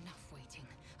 Enough waiting.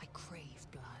 I crave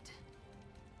blood.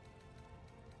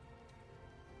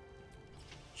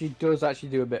 She does actually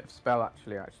do a bit of spell,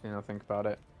 actually, now I think about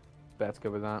it. Better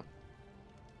go with that.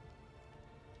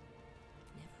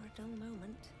 Never a dull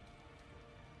moment.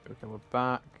 Okay, we're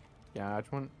back. Yeah, I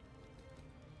just want...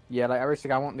 Yeah, like,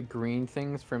 I want the green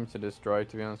things for him to destroy,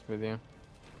 to be honest with you.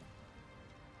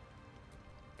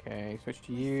 Okay, switch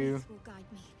to you. My faith will guide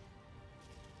me.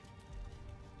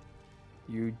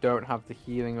 You don't have the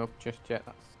healing up just yet.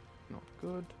 That's not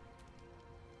good.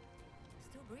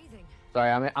 Still breathing.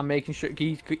 Sorry, I'm making sure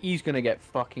he's gonna get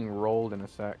fucking rolled in a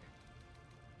sec.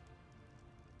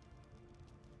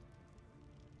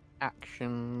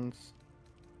 Actions.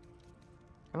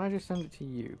 Can I just send it to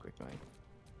you quickly?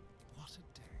 What a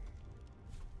day.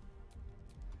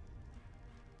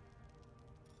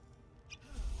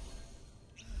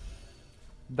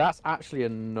 That's actually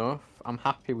enough. I'm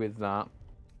happy with that.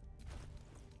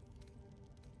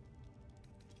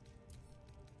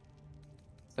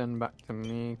 Send back to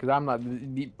me, because I'm like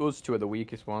us two are the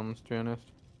weakest ones, to be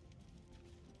honest.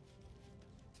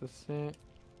 That's it.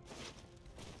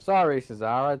 Sorry, Cesar.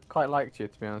 I quite liked you,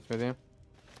 to be honest with you.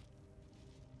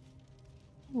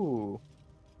 Ooh.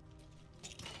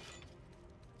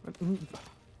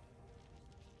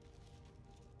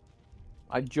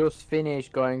 I just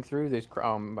finished going through this.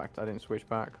 Oh, back. I didn't switch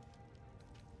back.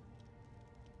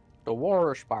 The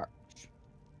water sparks.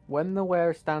 When the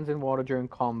wearer stands in water during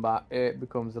combat, it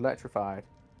becomes electrified.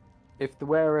 If the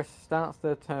wearer starts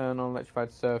their turn on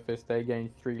electrified surface, they gain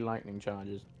 3 lightning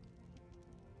charges.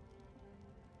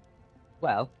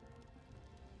 Well,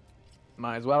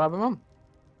 might as well have them on.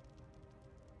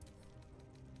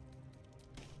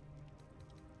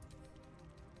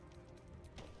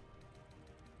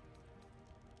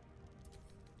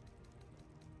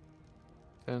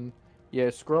 And yeah,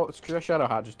 Shadow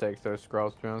Hat just takes those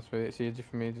scrolls, to be honest with you. It's easy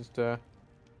for me just to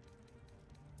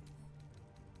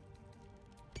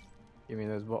give me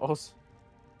those bottles.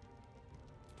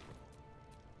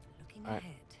 Looking Right.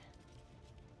 ahead.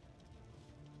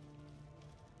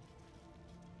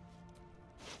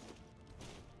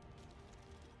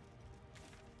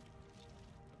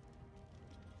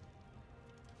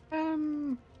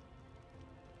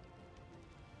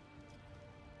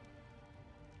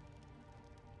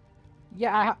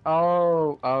 Yeah,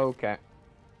 oh, okay.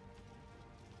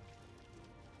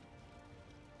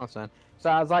 What's that? So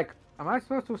I was like, am I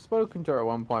supposed to have spoken to her at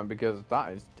one point? Because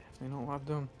that is definitely not what I've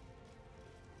done.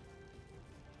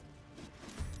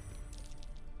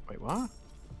 Wait, what?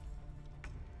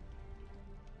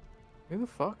 Who the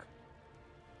fuck?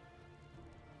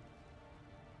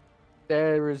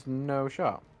 There is no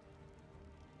shop.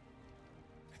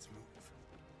 Let's move.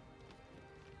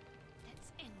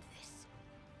 Let's end this.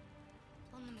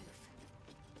 On the move.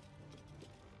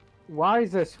 Why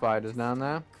is there spiders down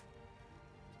there?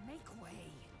 Make way.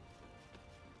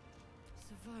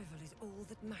 Survival is all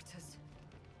that matters.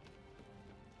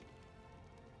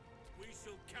 We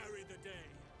shall carry the day.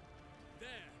 There.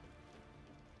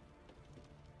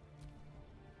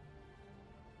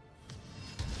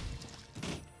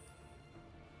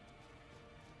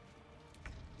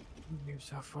 You're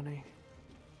so funny.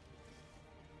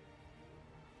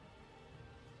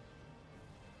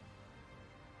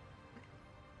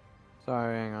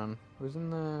 Sorry, hang on. Who's in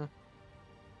there?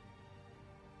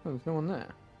 Oh, there's no one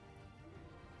there.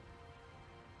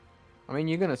 I mean,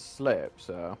 you're gonna slip,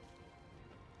 so.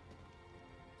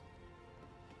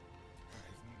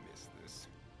 I've missed this.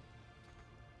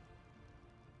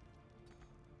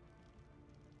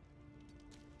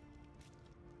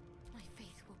 My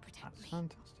faith will protect That's me.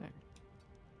 fantastic.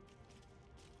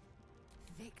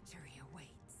 Victory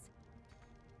awaits.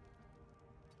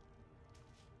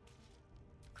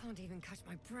 Can't even catch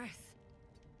my breath.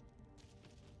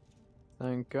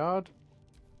 Thank God.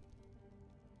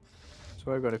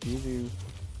 Swear to God, if you do.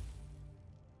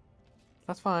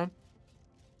 That's fine.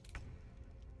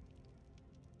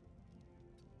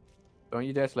 Don't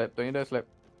you dare slip. Don't you dare slip.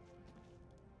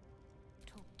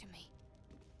 Talk to me.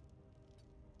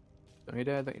 Don't you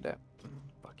dare. Don't you dare.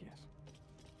 Fuck yes.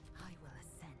 I will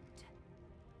ascend.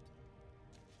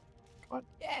 Come on.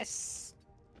 Yes!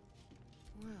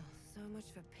 Well, so much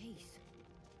for peace.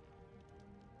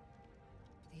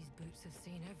 These boots have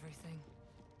seen everything.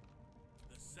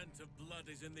 The scent of blood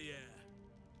is in the air.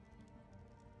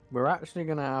 We're actually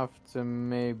gonna have to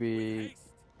maybe...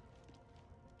 Haste!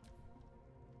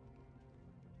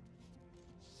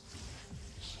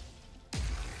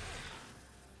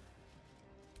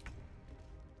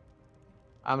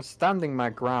 I'm standing my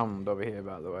ground over here,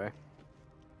 by the way.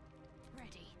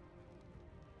 Ready.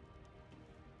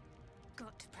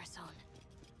 Got to press on.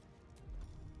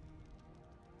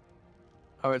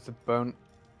 Oh, it's a bone.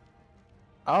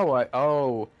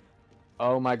 Oh,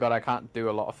 oh my god, I can't do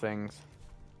a lot of things.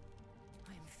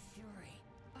 I am fury.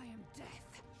 I am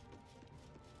death.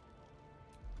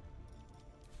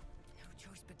 No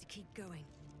choice but to keep going.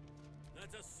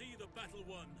 Let us see the battle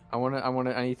won.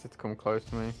 I need it to come close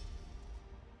to me.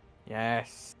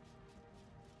 Yes.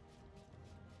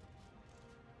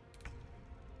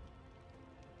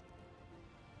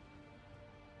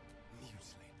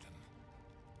 Mutilate them.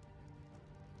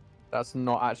 That's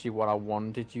not actually what I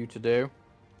wanted you to do.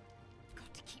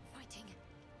 Got to keep fighting.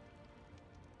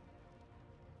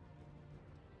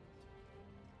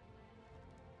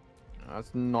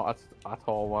 That's not at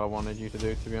all what I wanted you to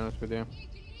do, to be honest with you.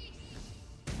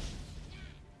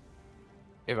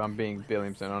 If I'm being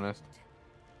billion% honest.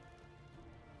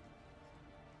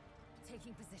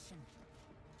 Taking position.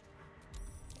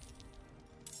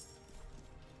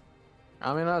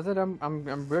 I mean, that's it.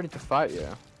 I'm ready to fight you.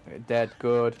 Dead,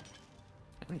 good.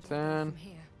 And From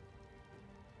here.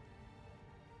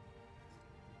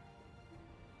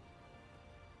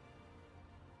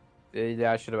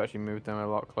 yeah, I should have actually moved them a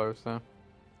lot closer.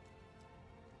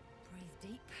 Breathe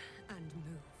deep and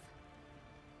move.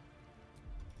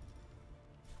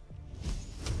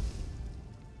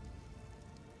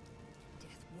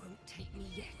 Death won't take me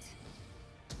yet.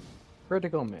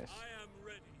 Critical miss. I am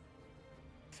ready.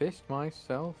 Fist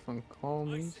myself and call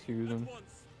I me see Susan. at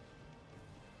once.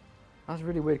 That's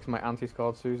really weird because my auntie's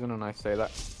called Susan and I say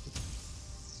that.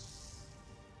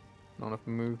 Not enough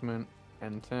movement.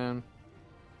 End turn.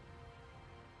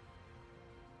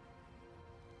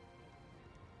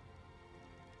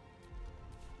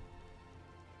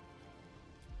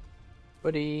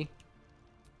 Buddy.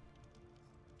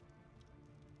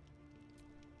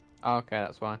 Okay,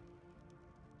 that's fine.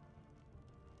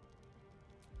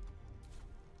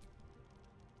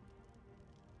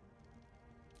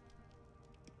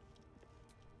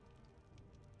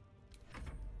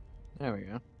 There we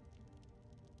go.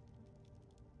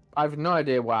 I have no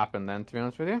idea what happened then, to be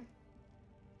honest with you.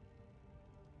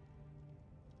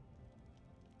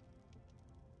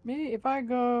 Me, if I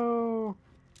go...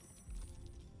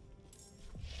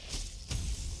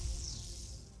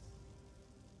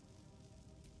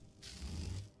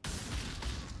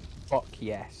 Fuck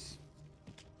yes.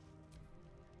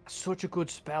 Such a good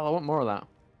spell. I want more of that.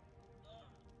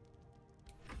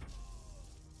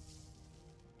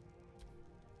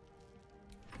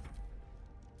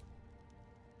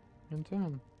 In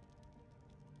turn.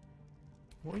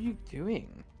 What are you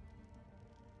doing?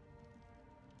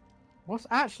 What's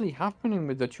actually happening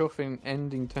with the chuffing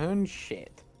ending turn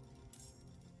shit?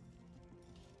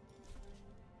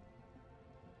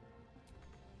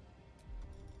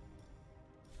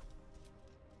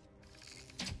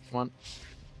 Come on.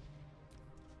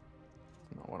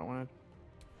 That's not what I wanted.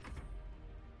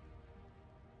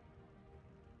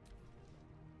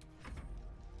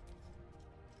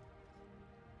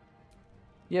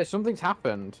 Yeah, something's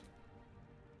happened.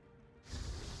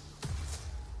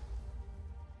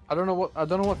 I don't know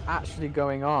what's actually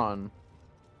going on.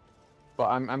 But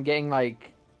I'm getting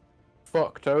like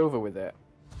fucked over with it.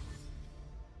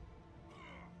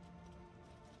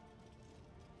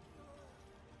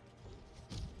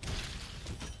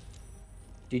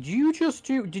 Did you just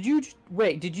do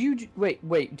wait, did you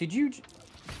wait, did you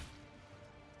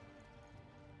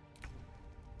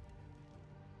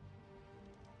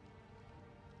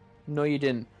No, you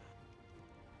didn't.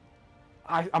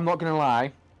 I'm not gonna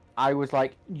lie. I was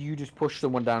like, you just pushed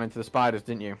someone down into the spiders,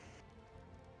 didn't you?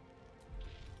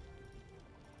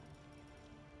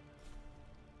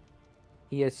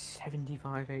 He has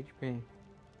 75 HP.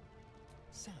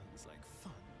 Sounds like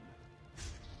fun.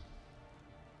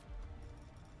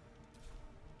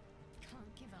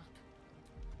 Can't give up.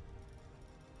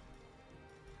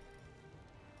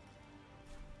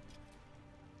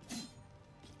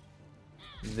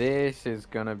 This is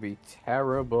gonna be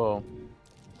terrible.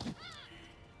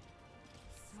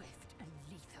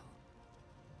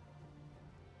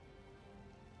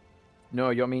 No,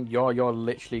 you I mean you're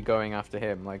literally going after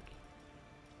him, like.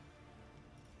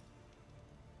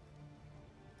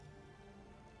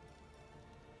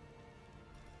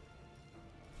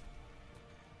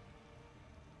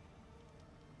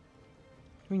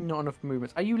 I mean, not enough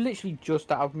movements. Are you literally just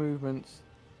out of movements?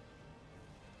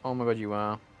 Oh my god, you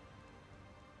are.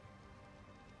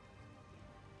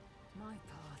 My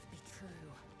path be true.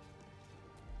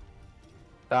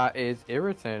 That is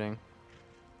irritating.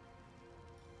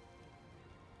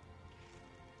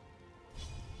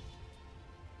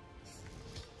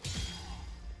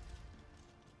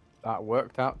 That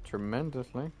worked out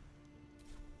tremendously.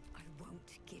 I won't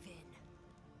give in.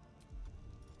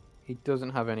 He doesn't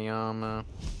have any armor.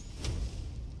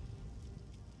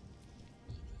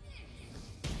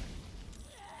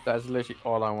 That's literally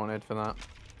all I wanted for that.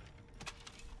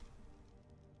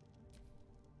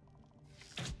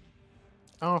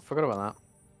 Oh, I forgot about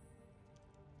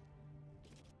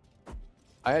that.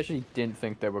 I actually didn't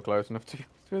think they were close enough to be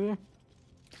honest with you.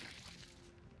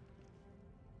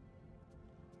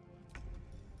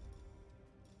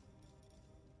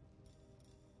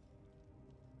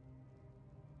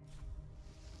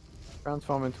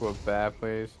 Transform into a bear,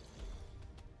 please.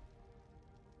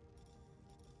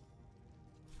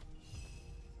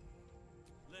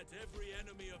 Let every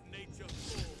enemy of nature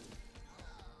fall.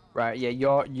 Right, yeah,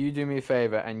 you do me a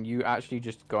favor and you actually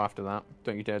just go after that.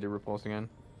 Don't you dare do reports again.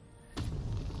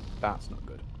 That's not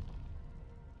good.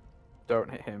 Don't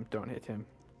hit him, don't hit him.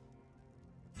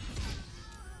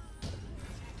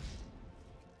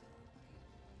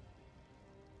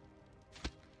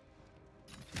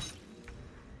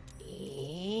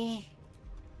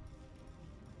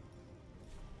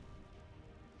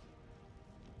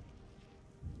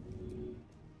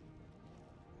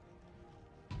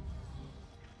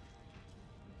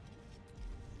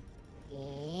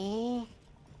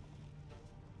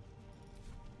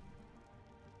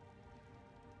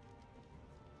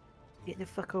 Get the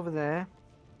fuck over there.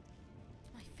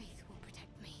 My faith will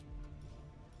protect me.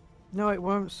 No, it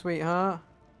won't, sweetheart.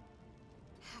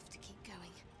 Have to keep going.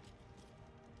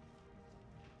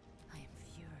 I am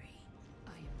fury.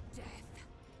 I am death.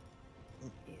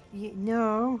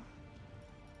 No.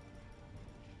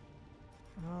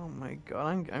 Oh my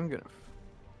god, I'm gonna.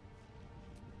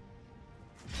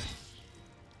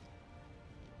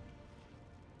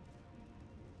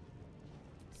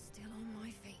 Still on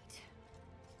my feet.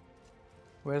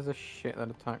 Where's the shit that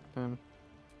attacked him?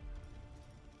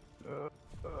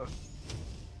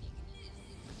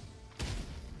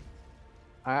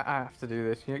 I have to do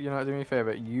this. You're not doing me a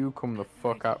favor. You come the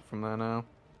fuck out from there now.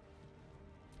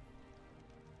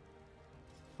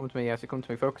 Come to me, yes, come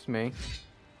to me. Focus me.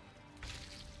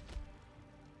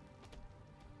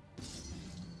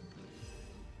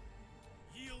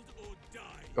 Yield or die.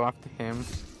 Go after him.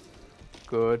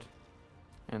 Good.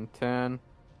 And turn.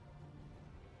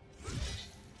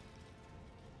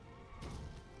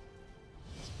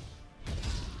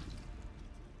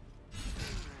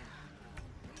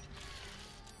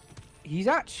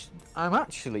 I'm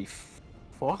actually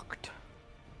fucked.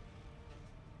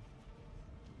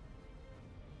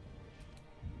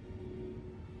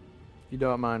 You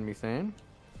don't mind me saying.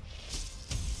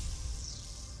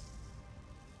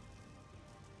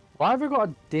 Why have I got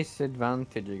a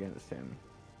disadvantage against him?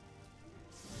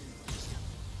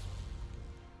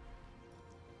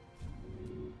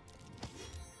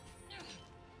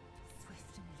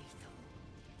 Swift and lethal.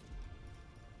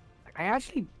 I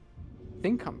actually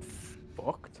think I'm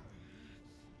fucked.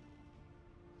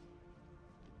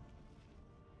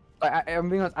 I'm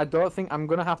being honest, I don't think I'm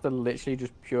gonna have to literally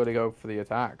just purely go for the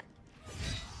attack.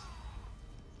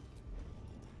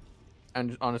 And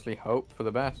just honestly hope for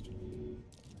the best.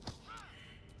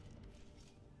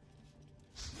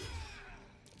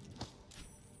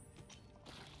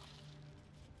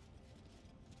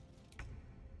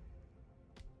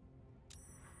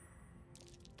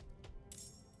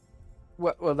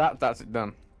 Well, that's it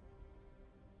done.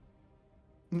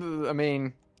 I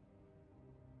mean,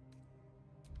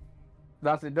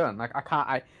 that's it done. Like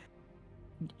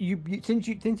since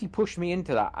you pushed me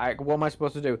into that, what am I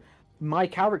supposed to do? My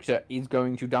character is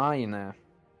going to die in there,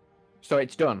 so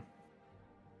it's done.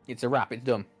 It's a wrap. It's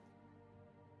done.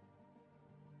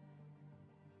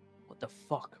 What the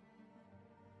fuck?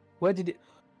 Where did it?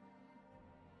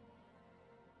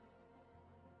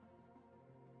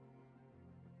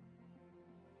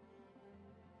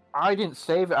 I didn't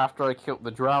save it after I killed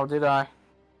the drow, did I?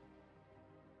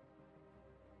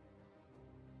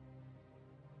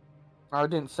 I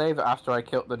didn't save it after I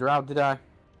killed the drow, did I?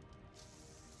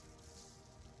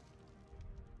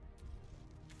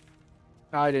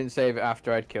 I didn't save it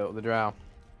after I'd killed the drow.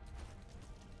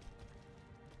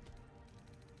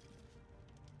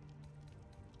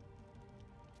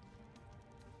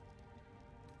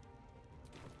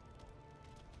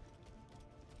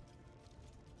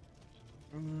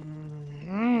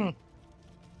 Mm.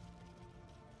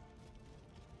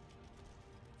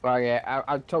 Well, yeah,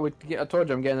 I told you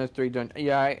I'm getting those 3 done.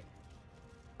 Yeah,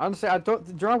 honestly,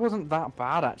 the draw wasn't that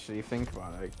bad actually. If you think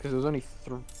about it, because there was only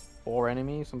 4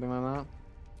 enemies, something like that.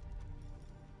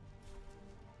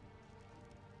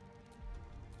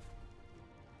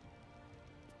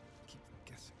 Keep them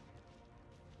guessing.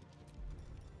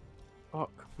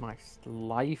 Fuck my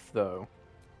life though.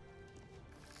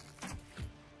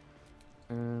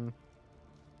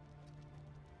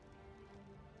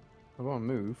 I want to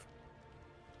move.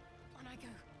 On I go.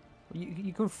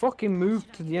 You can fucking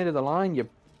move to the end of the line, you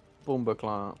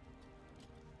bumberclart.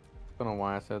 Don't know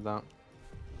why I said that.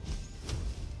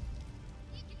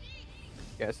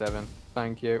 Get a 7.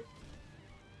 Thank you.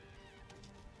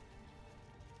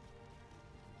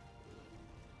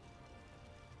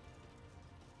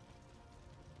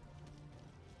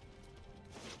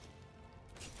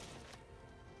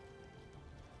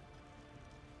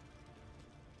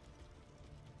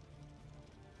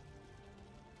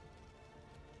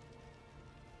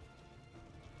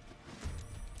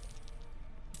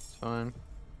 Fine.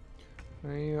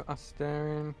 Where are you,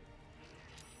 Astarian?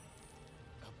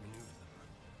 Outmaneuver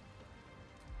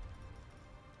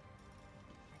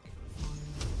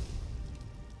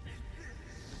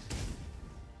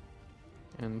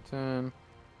them. And turn.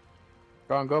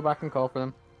 Go on, go back and call for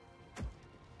them.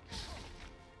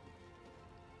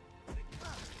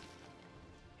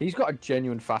 He's got a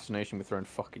genuine fascination with throwing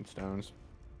fucking stones.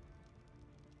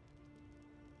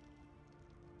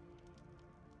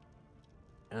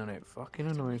 And it fucking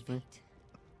annoys me.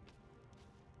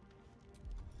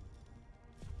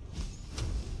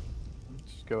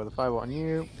 Just go with the 5 on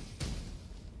you.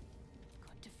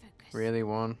 Got to focus. Really,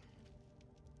 1.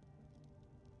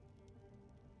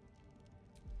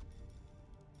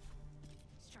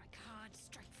 Strike hard,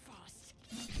 strike fast.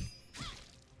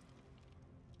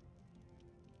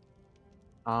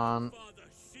 On. Father,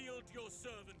 shield your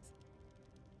servant.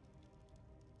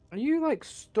 Are you like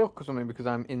stuck or something because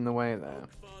I'm in the way there?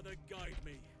 Father, guide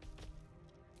me.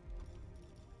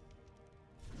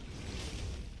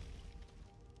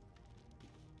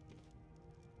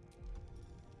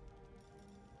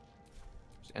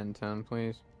 Just end turn,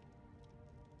 please.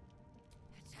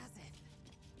 It has it.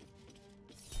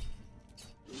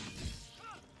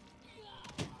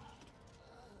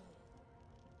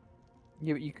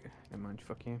 Yeah, but you. Never mind.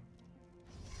 Fuck you.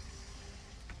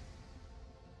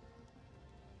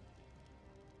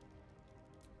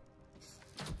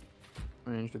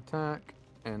 Ranged attack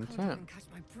and Can't turn. even catch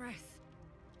my breath.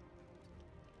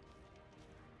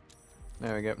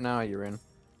 There we go. Now you're in.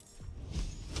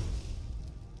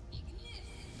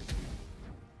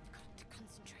 Got to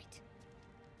concentrate.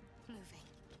 Moving.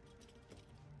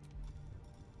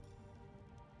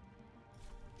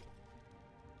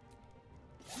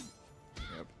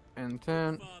 Yep. And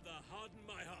turn. Father, harden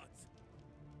my heart.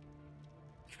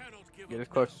 Cannot give Get up as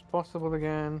close now. as possible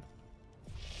again.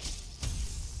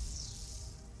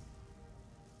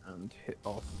 And hit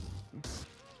off.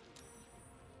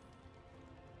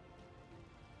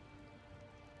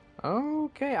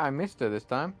 Okay, I missed her this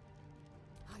time.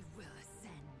 I will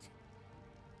ascend.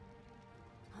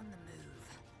 On the move.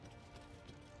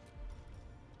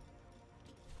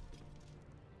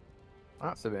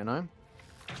 That's a bit annoying.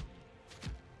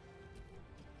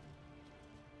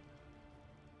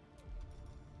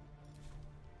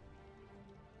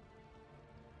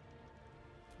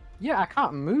 Yeah, I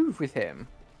can't move with him.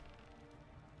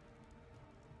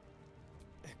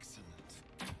 Excellent.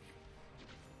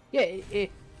 Yeah,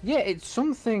 yeah, it's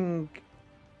something.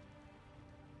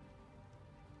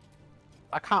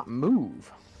 I can't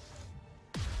move.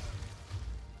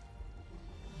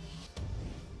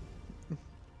 A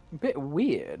bit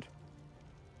weird.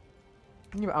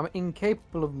 Yeah, but I'm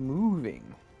incapable of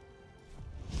moving.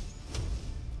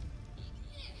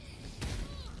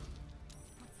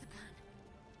 What's the plan?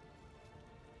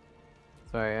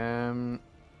 Sorry,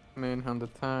 main hand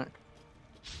attack.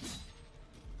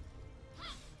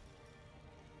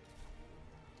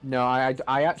 No, I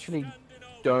actually Stand in our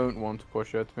way. don't want to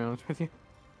push her, to be honest with you.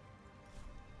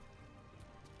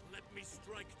 Let me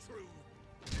strike true.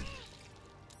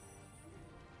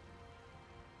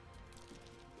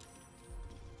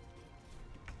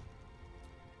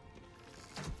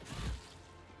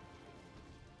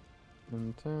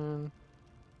 And turn.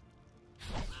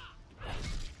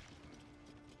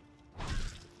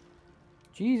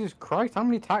 Jesus Christ, how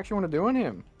many attacks you want to do on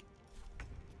him?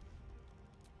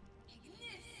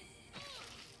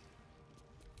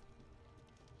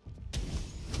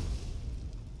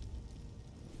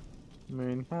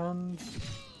 Main hand.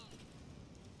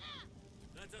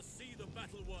 Let us see the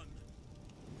battle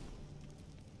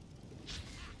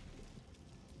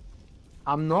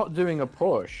I'm not doing a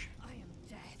push. I am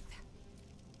death.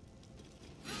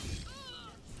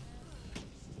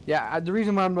 Yeah, the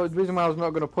reason why I was not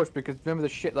gonna push because remember the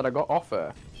shit that I got off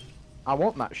her. I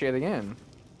want that shit again.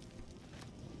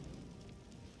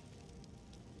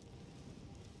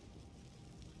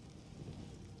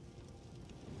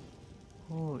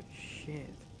 Holy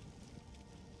shit.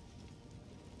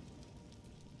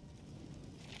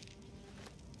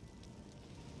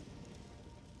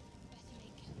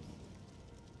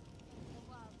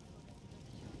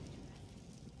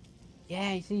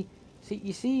 Yeah,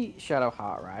 you see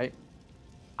Shadowheart, right?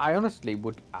 I honestly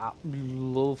would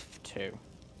love to.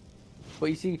 But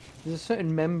you see, there's a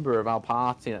certain member of our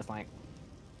party that's like...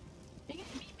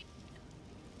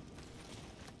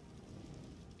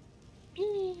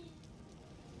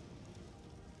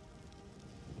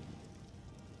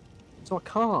 So I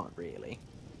can't, really.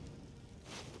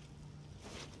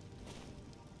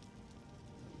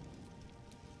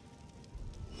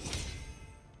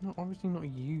 No, obviously not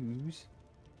use.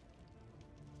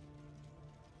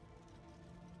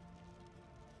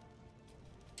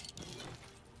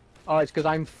 Oh, it's because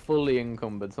I'm fully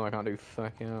encumbered, so I can't do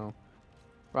fucking hell.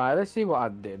 Right, let's see what I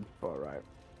did for right.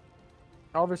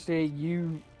 Obviously,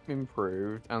 you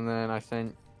improved, and then I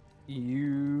sent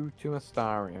you to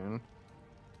Astarion.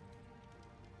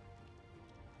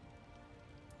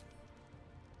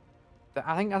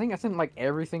 I think I sent like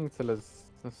everything to Lucia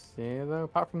though,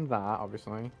 apart from that,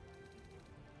 obviously.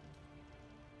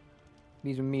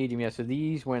 These were medium, yeah. So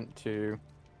these went to.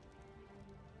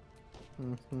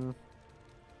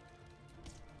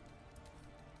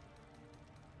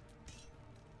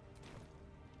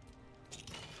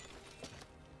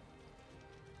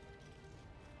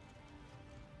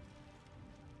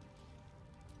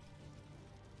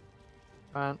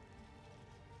 Fine.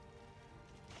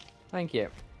 Thank you.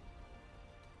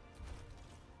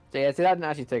 So yeah, see that didn't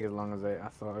actually take as long as I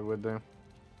thought it would do.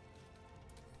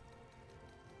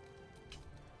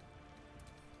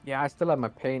 Yeah, I still have my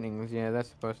paintings. Yeah, they're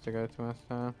supposed to go to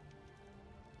us.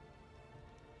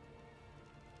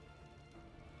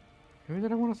 Who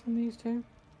did I want to send these to?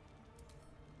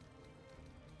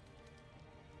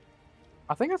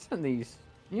 I think I sent these.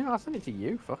 You know, I sent it to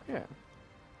you. Fuck it.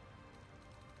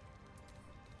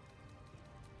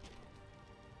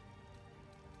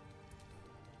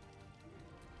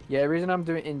 Yeah, the reason I'm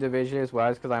doing it individually as well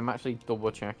is because I'm actually double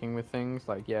checking with things.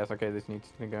 Like, yes, okay, this needs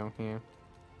to go here.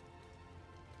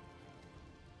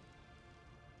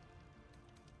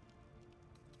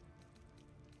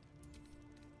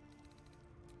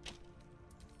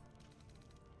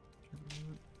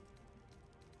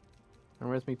 And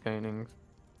where's my paintings?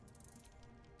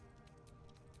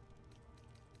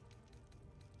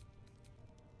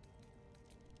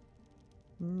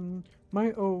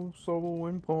 My oh so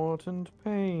important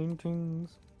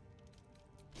paintings.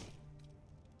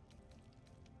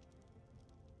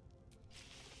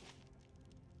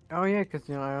 Oh yeah, because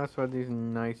you know I also have these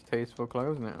nice, tasteful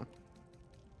clothes now.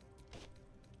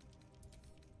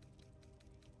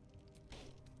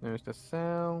 There's the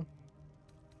cell.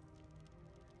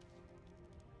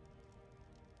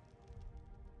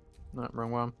 Not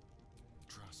wrong one.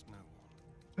 Trust no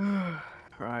one.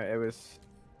 Right, it was.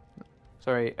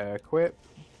 Sorry, equip.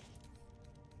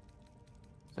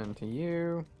 Send to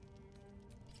you.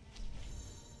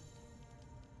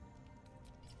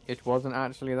 It wasn't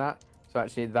actually that. So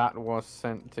actually that was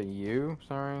sent to you,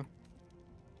 sorry.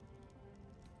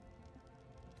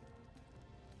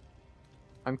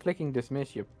 I'm clicking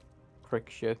dismiss, you prick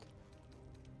shit.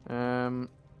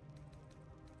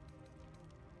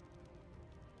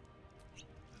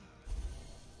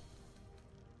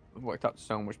 Worked out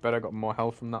so much better, got more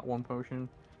health from that one potion.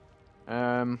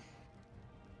 Alright,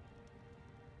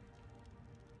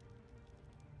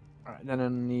 then I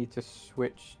need to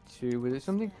switch to, was it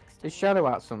something? Did Shadow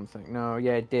out something? No,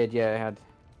 yeah it did, yeah it had.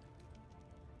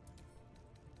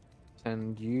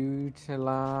 Send you to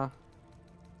La.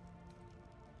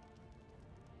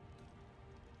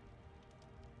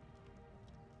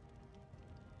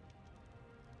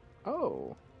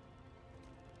 Oh.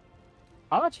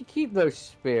 I'll actually keep those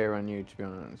spear on you, to be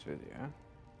honest with you.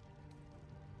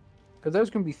 Because those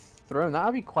can be thrown. That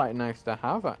would be quite nice to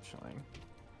have, actually.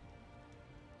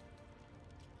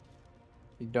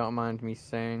 If you don't mind me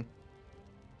saying.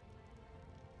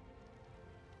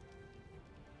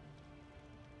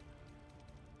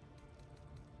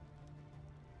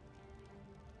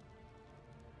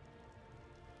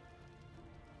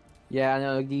 Yeah, I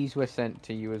know these were sent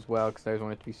to you as well, because those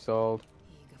wanted to be sold.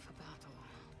 Eager for battle.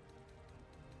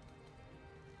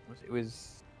 It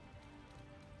was...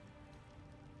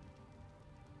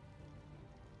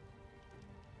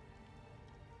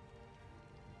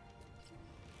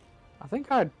 I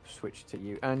think I'd switch to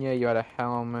you. And yeah, you had a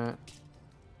helmet.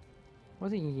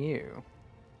 Was it you?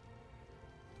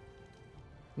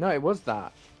 No, it was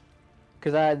that.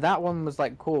 Because that one was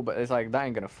like cool, but it's like that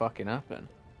ain't gonna fucking happen.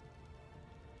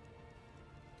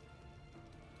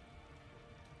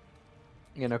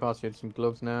 You know, cost you some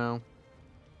gloves now.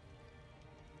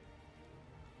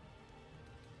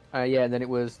 Yeah, and then it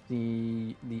was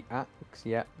the axe.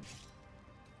 Yeah.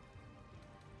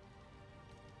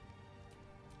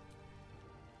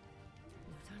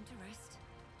 No time to rest.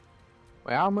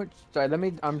 Wait, how much? Sorry, let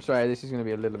me. I'm sorry. This is gonna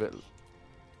be a little bit.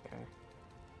 Okay.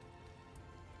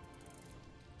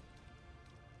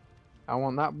 I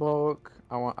want that book.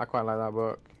 I quite like that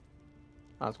book.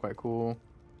 That's quite cool.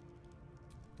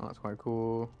 That's quite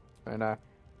cool. And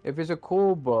if it's a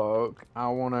cool book, I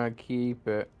wanna keep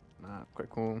it. That's quite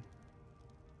cool.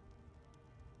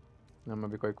 That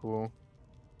might be quite cool.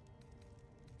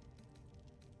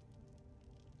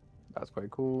 That's quite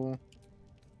cool.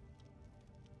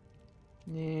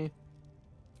 Yeah.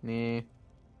 Nah.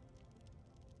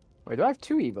 Wait, do I have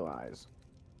 2 evil eyes?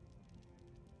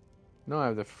 No, I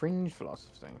have the fringe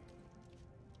philosophy.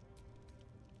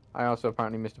 I also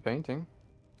apparently missed a painting.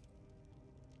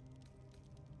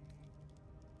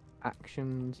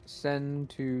 Actions. Send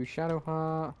to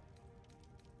Shadowheart.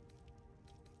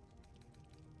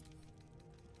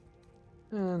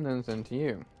 And then send to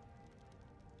you.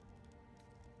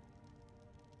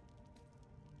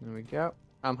 There we go.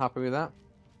 I'm happy with that.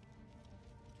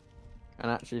 And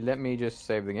actually, let me just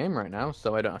save the game right now,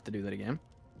 so I don't have to do that again.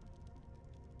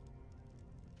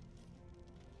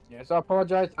 Yeah, so I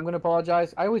apologize. I'm going to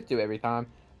apologize. I always do every time.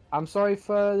 I'm sorry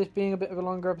for this being a bit of a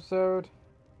longer episode.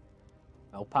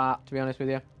 Well, part, to be honest with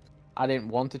you. I didn't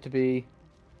want it to be.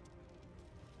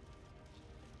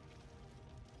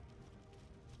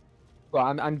 Well,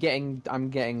 I'm getting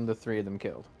the 3 of them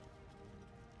killed.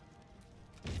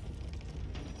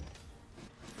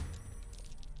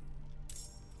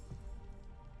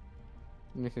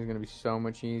 This is going to be so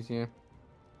much easier.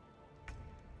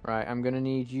 Right, I'm going to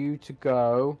need you to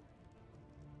go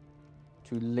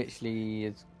to literally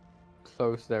as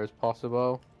close there as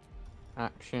possible.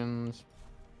 Actions.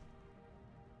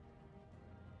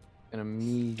 And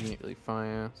immediately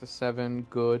fire. So 7,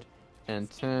 good. And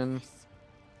 10.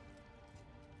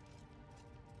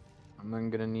 I'm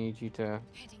then going to need you to...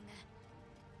 Heading there.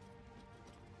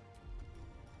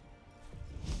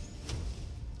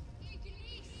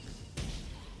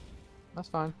 That's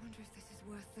fine. I wonder if this is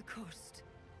worth the cost.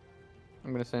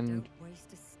 I'm going to send Don't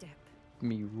waste a step.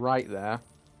 me right there.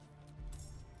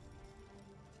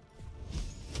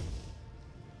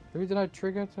 Who did I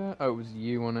trigger to? Oh, it was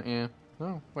you on it, yeah.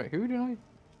 Oh, wait, who did I?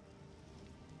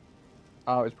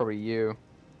 Oh, it's probably you.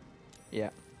 Yeah.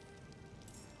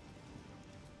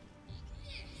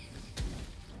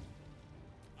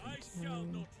 I shall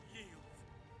not yield.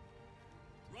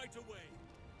 Right away.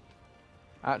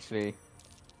 Actually.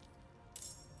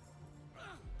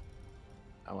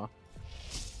 Oh well.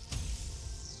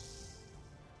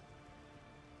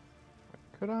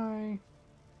 Could I?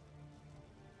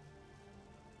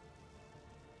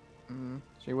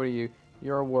 See, what are you?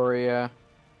 You're a warrior.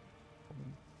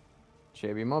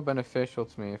 It'd be more beneficial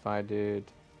to me if I did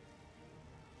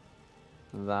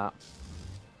that.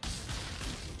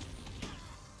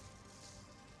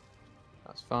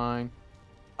 That's fine.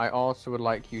 I also would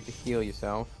like you to heal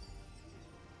yourself.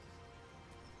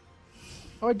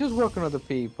 Oh, it does work on other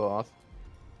people.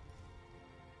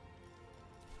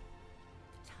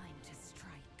 Time to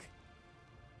strike.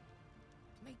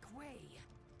 Make way.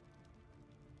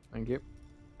 Thank you.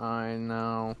 I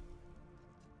now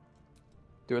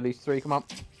do at least 3. Come on.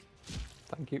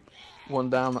 Thank you. 1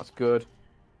 down. That's good.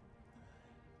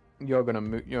 You're gonna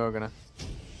move. You're gonna.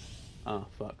 Oh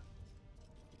fuck.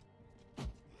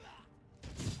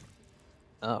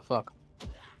 Oh fuck.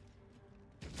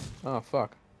 Oh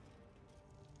fuck.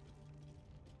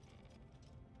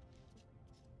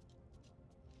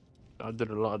 I did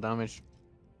a lot of damage.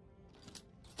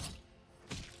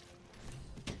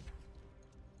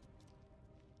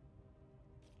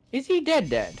 Is he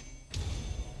dead?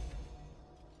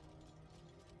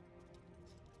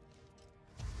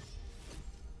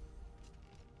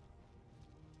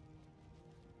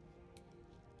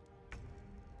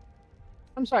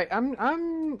 I'm sorry. I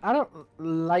don't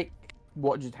like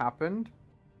what just happened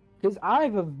because I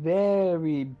have a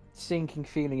very sinking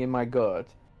feeling in my gut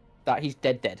that he's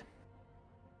dead.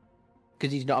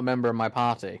 Because he's not a member of my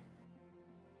party.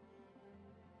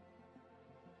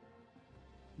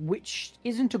 Which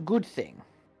isn't a good thing.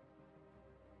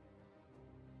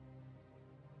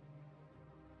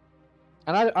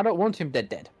 And I don't want him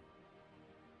dead.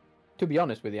 To be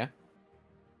honest with you.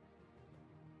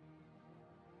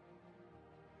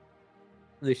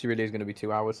 This really is going to be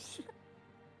 2 hours.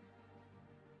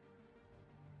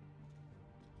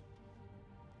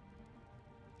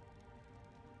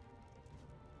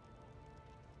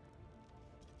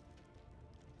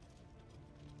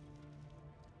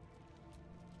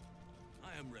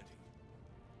 I am ready.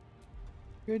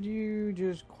 Could you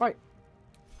just quite...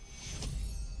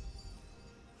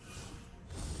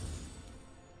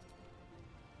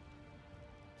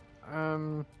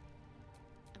 I'm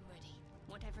ready.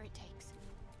 Whatever it takes.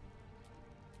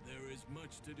 There is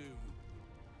much to do.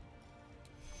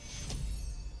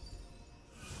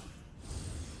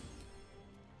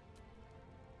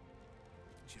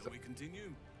 Shall we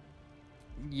continue?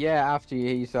 Yeah, after you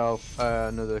heal yourself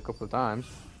another couple of times.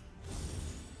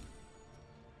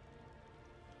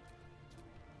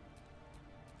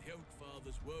 The Oak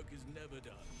Father's work is never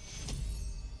done.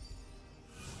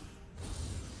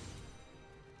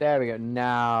 There we go.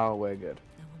 Now we're good.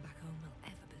 No one back home will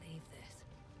ever believe this.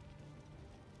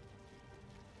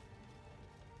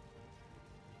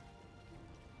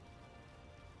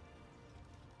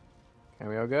 Okay,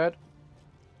 we all good?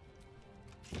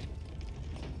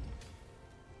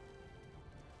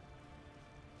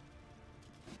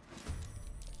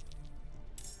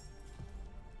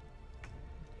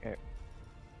 Okay.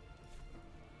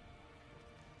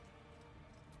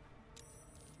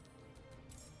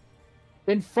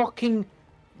 Then fucking... With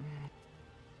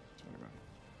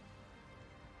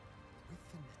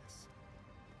finesse.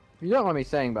 You don't want me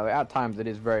saying, by the way, at times it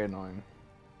is very annoying.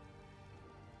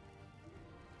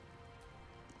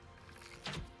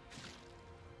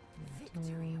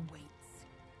 Victory awaits.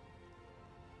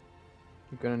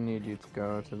 I'm gonna need you to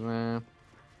go to there.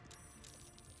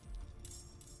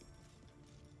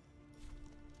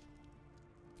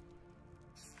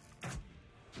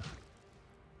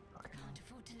 Can't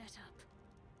afford to let up.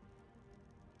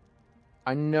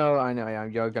 I know, yeah,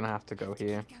 you're gonna have to go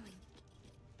here. Keep going.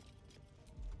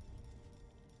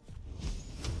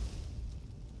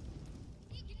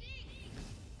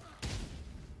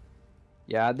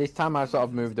 Yeah, this time I sort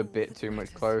of moved a bit too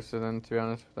much closer than, to be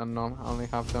honest, than I normally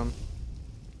have done.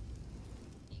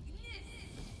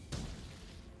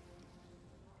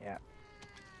 Yeah.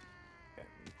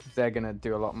 They're gonna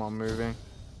do a lot more moving.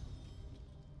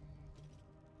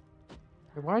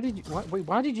 Why did you? Wait,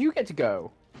 why did you get to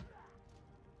go?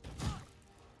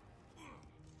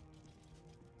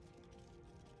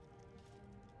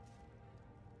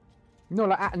 No,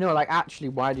 like actually,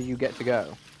 why did you get to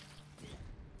go?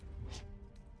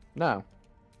 No.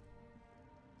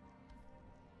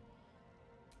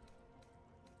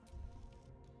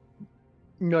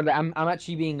 No, like, I'm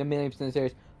actually being 1,000,000%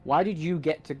 serious. Why did you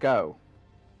get to go?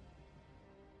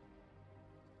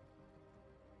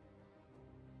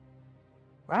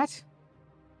 What?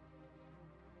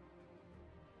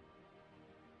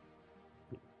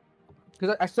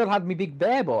 Because I still had me big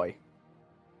bear boy.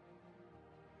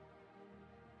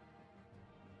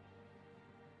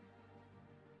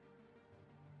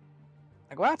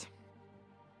 Like what?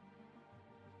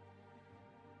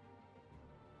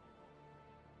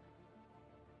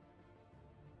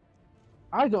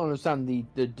 I don't understand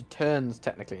the turns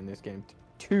technically in this game,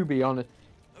 to be honest.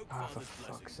 Oak Oh, for Father's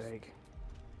fuck's blessings. sake.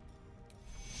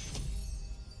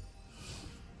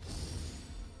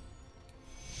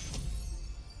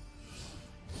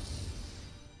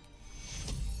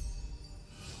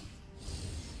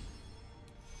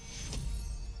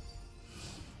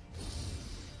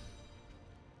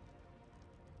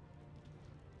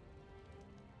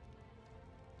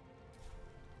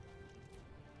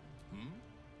 Hmm?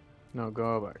 No,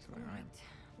 go back to me. Right.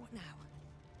 What now?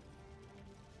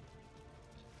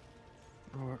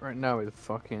 Right now is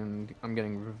fucking... I'm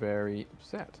getting very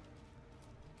upset.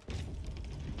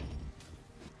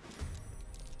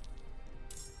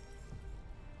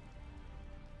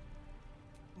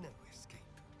 No escape.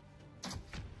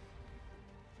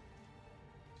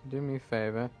 Do me a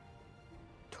favor.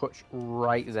 Touch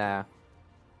right there.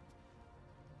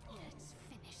 Let's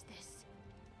finish this.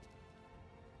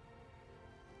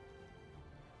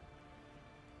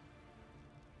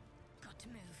 Got to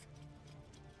move.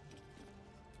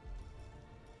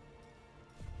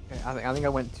 Okay, I think I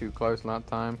went too close that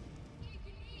time.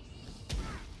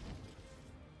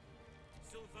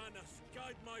 Silvanus,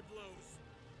 guide my blows.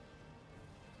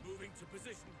 Moving to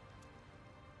position.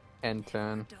 End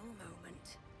turn. Dull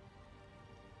moment.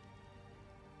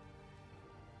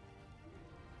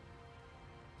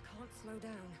 Can't slow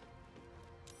down.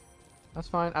 That's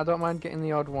fine. I don't mind getting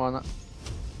the odd one. That's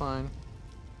fine.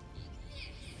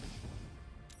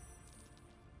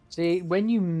 See, when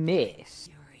you miss,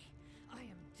 Fury. I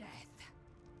am death.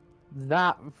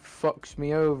 that fucks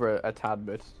me over a tad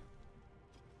bit.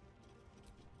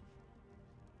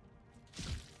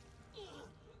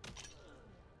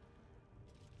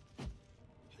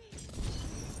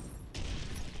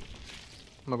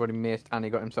 Oh my god, he missed and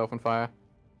he got himself on fire.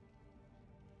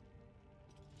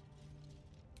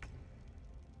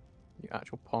 You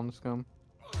actual pond scum.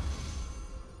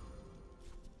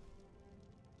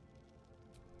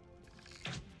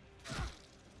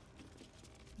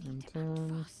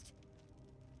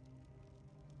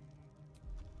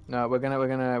 No,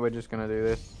 we're just gonna do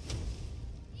this.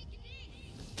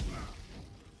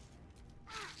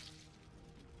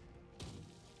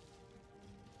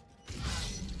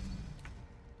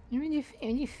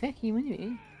 You fucking with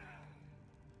me.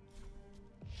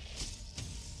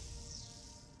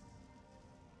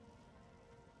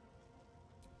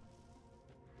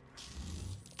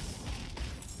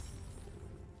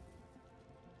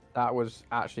 That was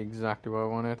actually exactly what I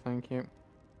wanted, thank you.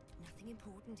 Nothing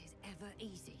important is ever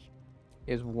easy.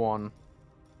 Is one.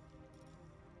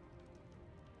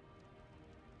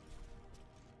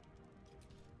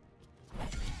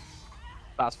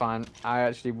 That's fine. I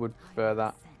actually would prefer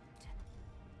that.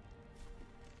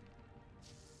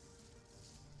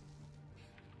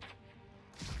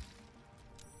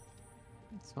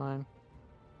 It's fine.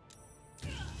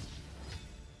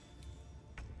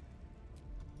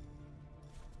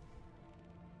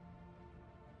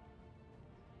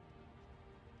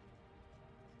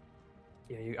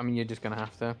 Yeah, I mean, you're just gonna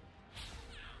have to. I'm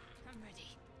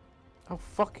ready. Oh,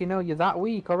 fucking hell, you're that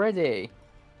weak already.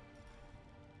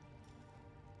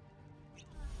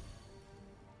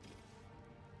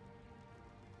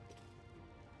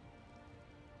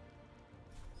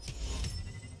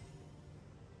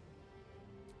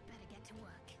 Better get to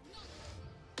work.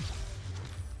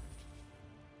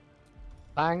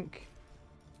 Thank.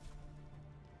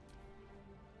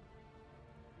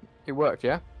 It worked,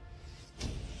 yeah?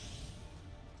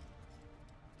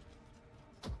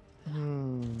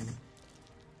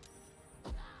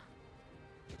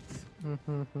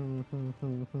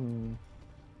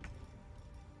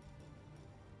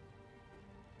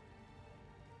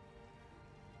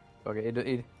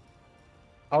 Okay,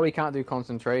 oh, he can't do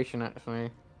concentration, actually.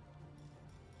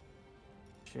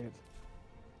 Shit.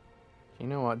 You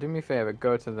know what? Do me a favor,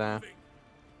 go to there.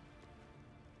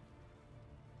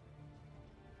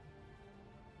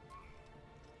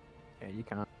 Yeah, you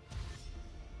can't.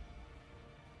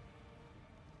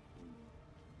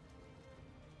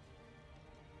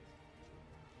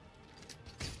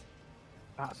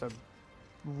 That's a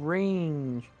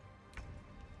range.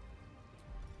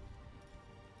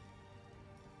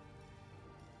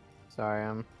 Sorry,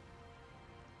 I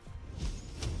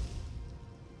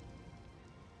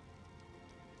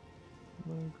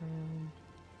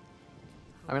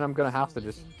mean, I'm gonna have to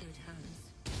just. In good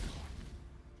hands.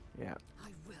 Yeah. I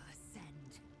will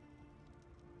ascend.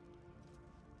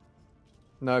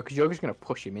 No, because you're just gonna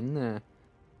push him in there.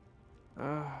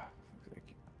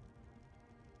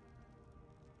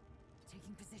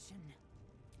 Taking position.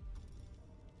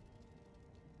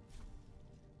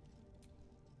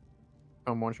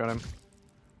 Come one shot him.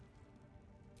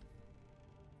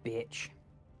 Bitch.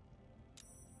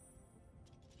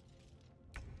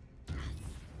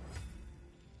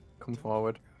 Come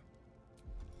forward.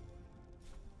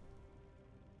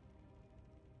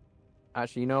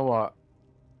 Actually, you know what?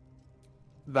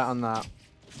 That and that.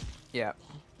 Yeah.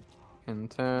 In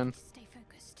turn. Stay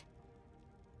focused.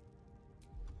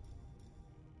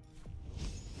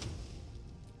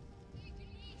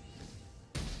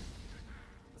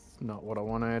 That's not what I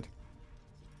wanted.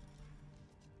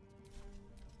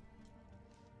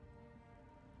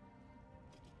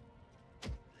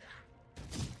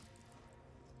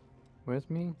 Where's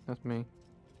me? That's me.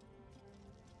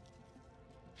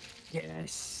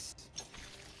 Yes.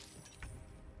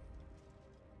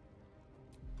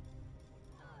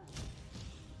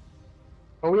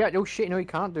 Oh yeah, oh shit, no he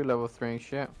can't do level 3,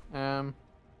 shit. There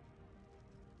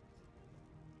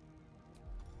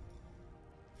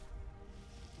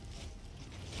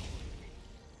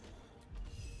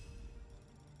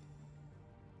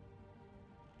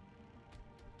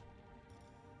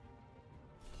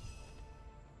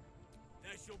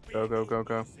shall be Go, go, no go,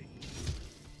 go. mercy.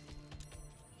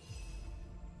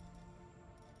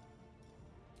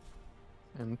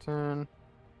 And turn.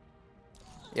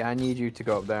 Yeah, I need you to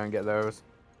go up there and get those.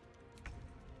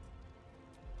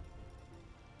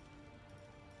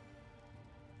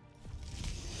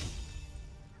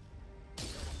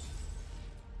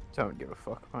 Don't give a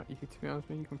fuck about you, to be honest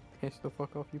with you. You can piss the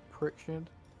fuck off, you prick shit.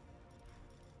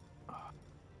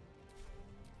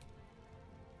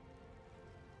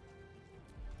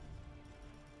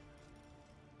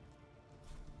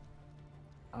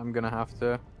 I'm gonna have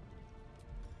to.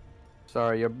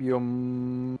 Sorry, you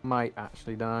might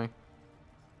actually die.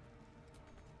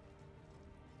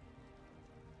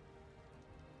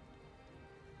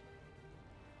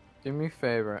 Do me a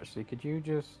favor, actually. Could you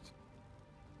just...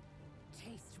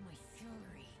 Taste my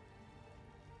fury.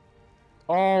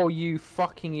 Oh, you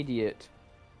fucking idiot.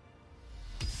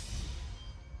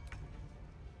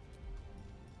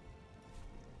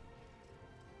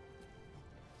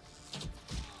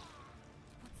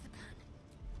 What's the plan?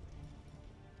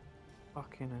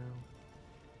 Fucking hell.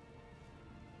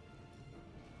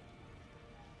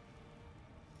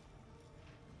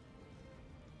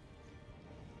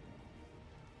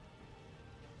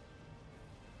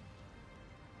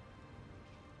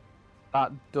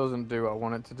 That doesn't do what I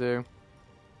want it to do.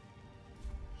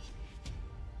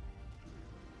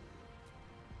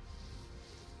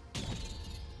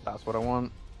 That's what I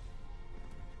want.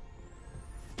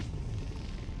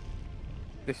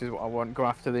 This is what I want. Go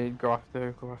after the... Go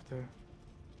after... Go after...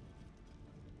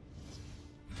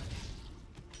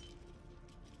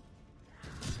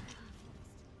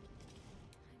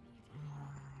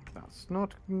 That's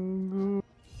not good.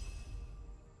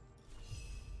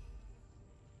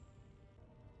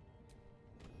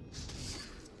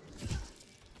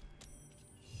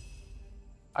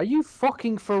 Are you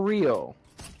fucking for real?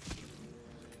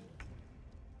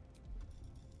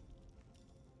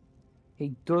 He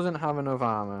doesn't have enough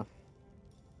armor.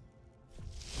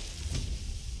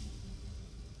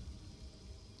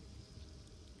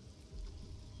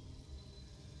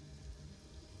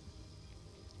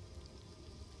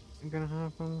 Is it gonna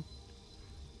happen?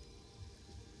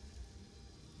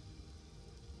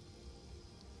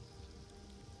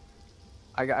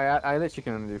 I literally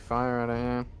can only do fire out of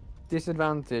here.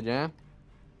 Disadvantage, yeah?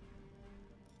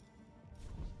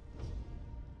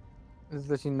 There's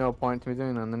literally no point to me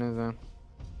doing that then, is there?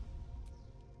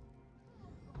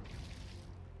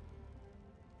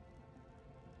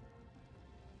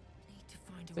 Need to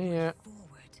find a See way ya.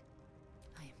 forward.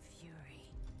 I am fury.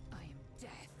 I am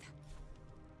death.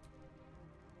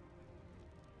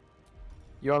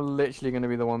 You're literally gonna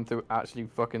be the one to actually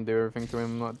fucking do everything to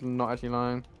him, not actually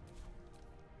lying.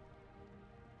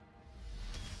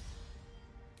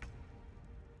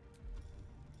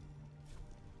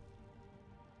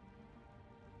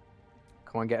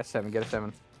 Come on, get a 7, get a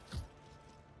 7.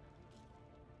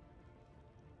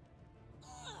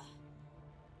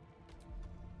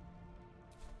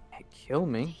 Hey, kill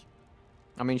me?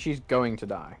 I mean, she's going to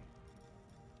die.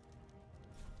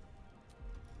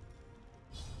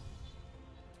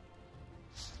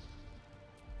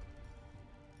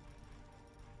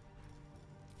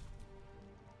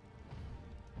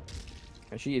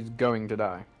 And she is going to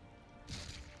die.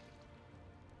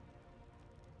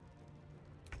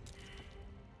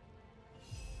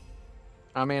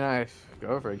 I mean, I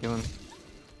go for it, kill him.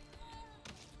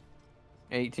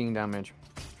 18 damage.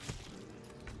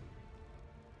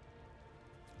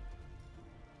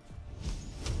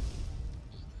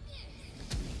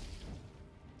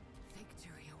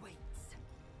 Victory awaits.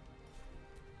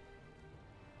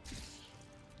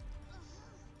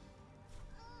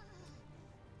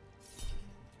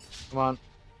 Come on.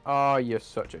 Oh, you're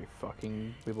such a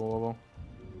fucking wibble wobble.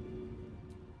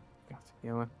 Got to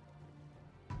kill her.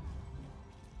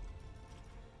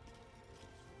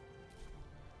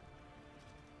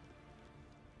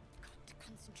 Got to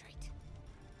concentrate.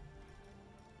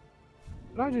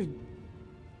 Did I just...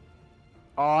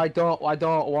 Oh, I don't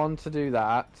want to do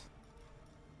that.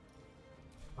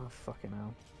 Oh, fucking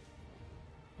hell.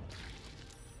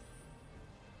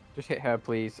 Just hit her,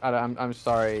 please. I'm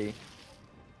sorry.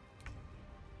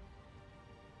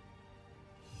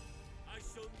 I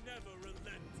shall never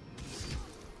relent.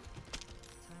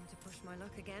 Time to push my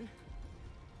luck again.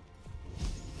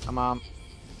 Come on.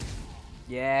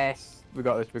 Yes. We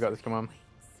got this, we got this, come on. Waits.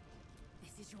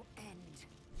 This is your end.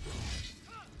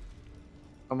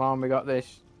 Come on, we got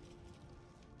this.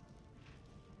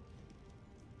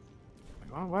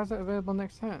 Wait, why is that available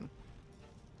next turn?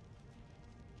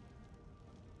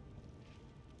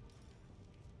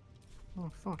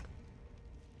 Oh, fuck.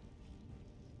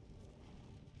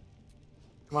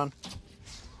 Come on.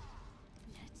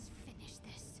 Let's finish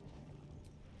this.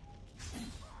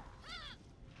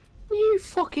 Are you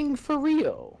fucking for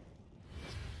real?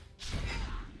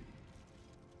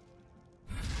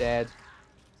 Dead.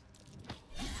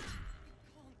 Can't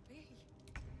be.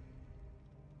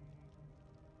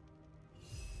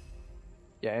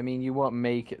 Yeah, I mean, you won't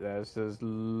make it there, so there's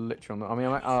literal no... I mean,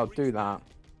 I'll do that.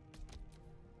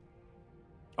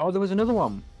 Oh, there was another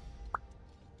one.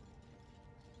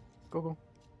 Go, go.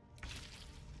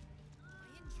 My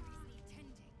injuries need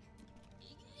tending.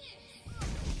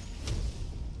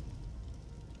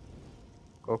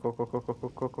 Go, go, go, go, go, go,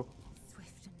 go, go.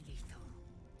 Swift and lethal.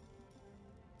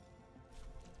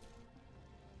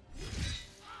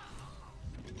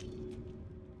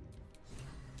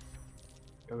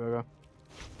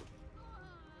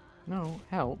 No,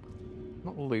 help.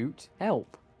 Not loot.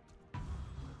 Help.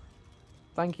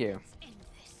 Thank you. Let's end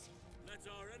this. Let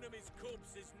our enemies'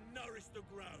 corpses nourish the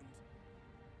ground.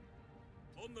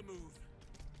 On the move.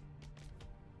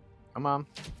 Come on.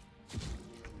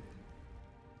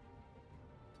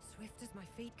 Swift as my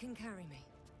feet can carry me.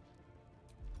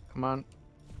 Come on.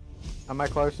 Am I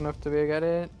close enough to be get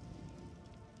it?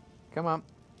 Come on.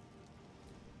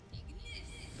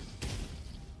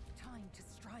 Time to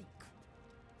strike.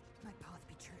 My path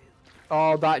be true.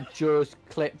 Oh, that just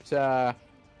clipped, fuck.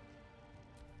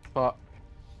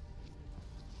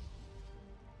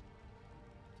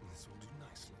 This will do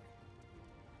nicely.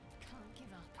 Can't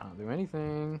give up. Can't do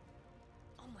anything.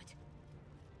 Onward.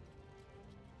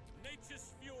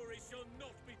 Nature's fury shall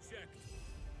not be checked.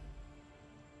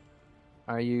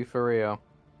 Are you for real?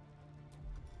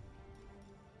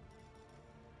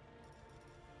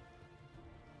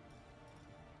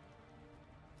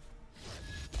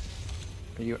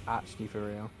 Are you actually for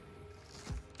real?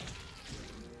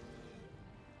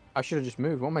 I should have just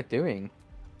moved. What am I doing?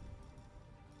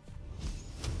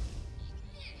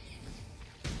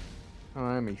 Oh,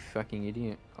 I'm a fucking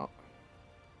idiot. Oh.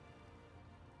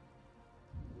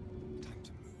 Time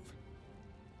to move.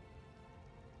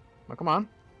 Well, come on.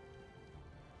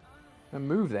 Then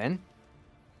move then.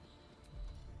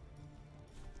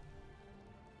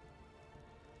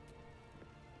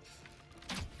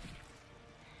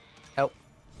 Help.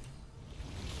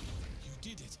 You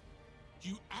did it.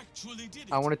 You actually did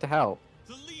it. I wanted to help.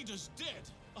 The leader's dead.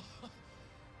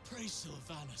 Praise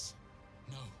Silvanus.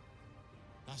 No,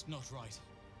 that's not right.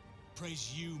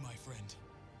 Praise you, my friend.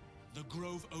 The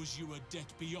Grove owes you a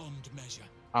debt beyond measure.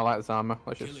 I like this armor.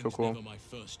 That's just so Killing's cool. never my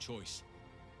first choice,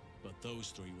 but those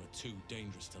three were too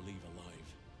dangerous to leave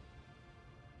alive.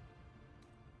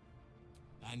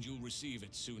 And you'll receive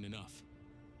it soon enough.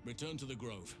 Return to the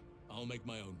Grove. I'll make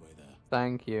my own way there.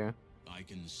 Thank you. I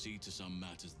can see to some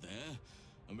matters there,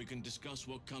 and we can discuss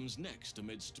what comes next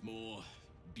amidst more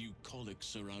bucolic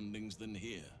surroundings than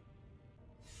here.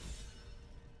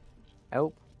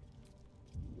 Help.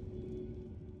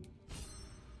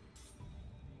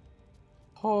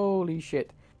 Holy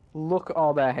shit. Look at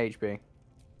all their HP.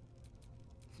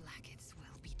 Blackets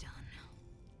will be done.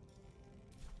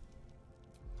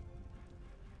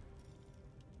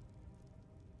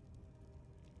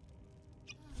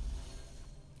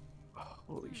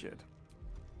 Holy shit.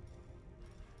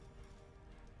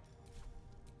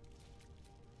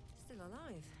 Still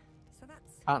alive. So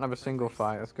that's I don't have a single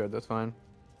fight. That's good. That's fine.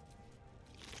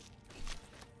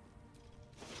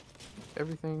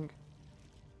 Everything.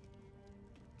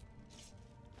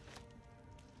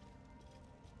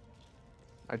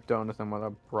 I don't understand what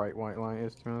that bright white light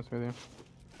is, to be honest with you.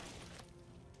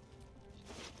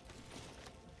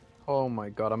 Oh my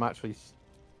god, I'm actually...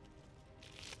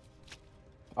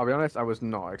 I'll be honest, I was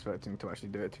not expecting to actually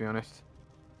do it, to be honest.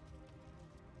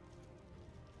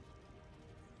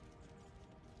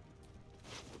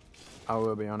 I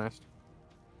will be honest.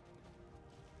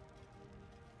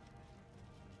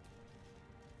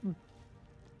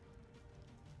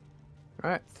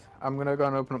 Right, I'm gonna go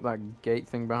and open up that gate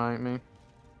thing behind me.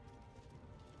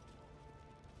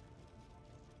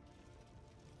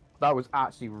 That was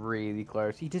actually really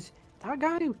close. He just... That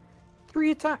guy do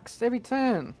 3 attacks every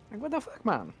turn. Like, what the fuck,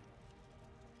 man?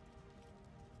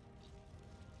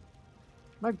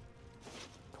 Like,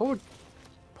 poor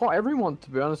everyone, to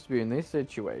be honest with you, in this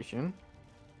situation.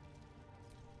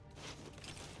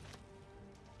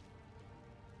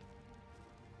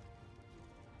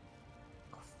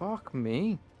 Fuck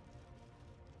me.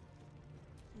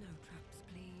 no traps,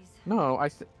 please. No, I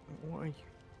said... What are you...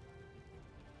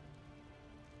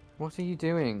 What are you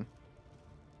doing?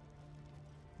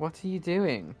 What are you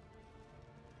doing?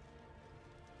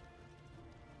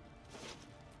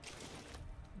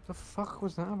 What the fuck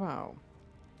was that about?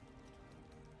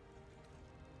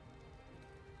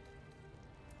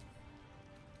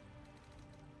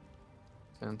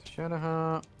 Send to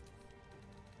Shadowheart.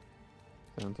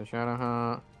 Send to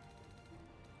Shadowheart.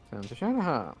 Send to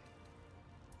Shadowheart.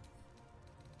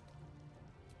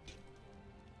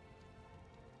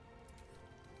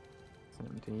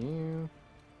 Send to you.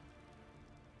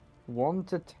 1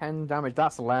 to 10 damage.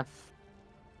 That's less.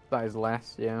 That is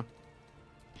less, yeah.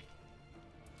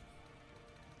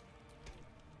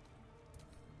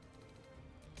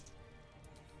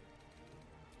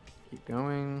 Keep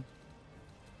going.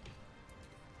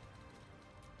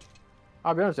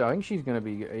 I'll be honest, I think she's gonna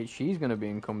be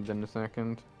incumbent in a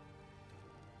second.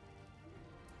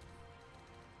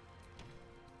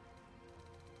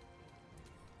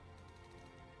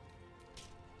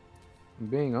 I'm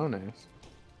being honest.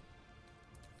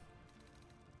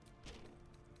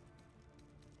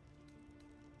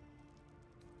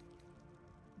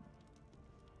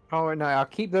 Oh no, I'll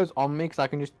keep those on me because I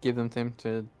can just give them to him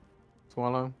to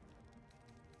swallow.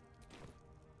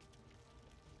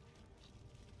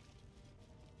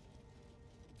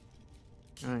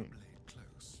 Right.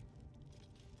 Close.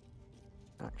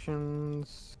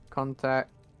 Actions, contact,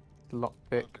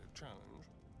 lockpick, Challenge.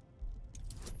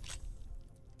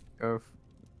 go.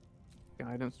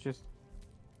 Guidance, just.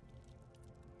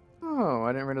 Oh,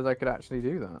 I didn't realize I could actually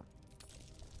do that.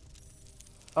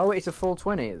 Oh, it's a full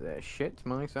 20, is it? Shit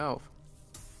myself.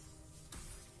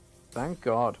 Thank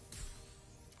God.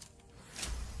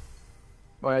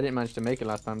 Boy, I didn't manage to make it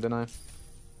last time, didn't I?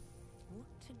 What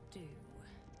to do?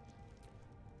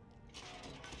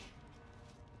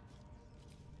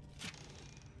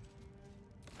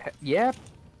 Yep.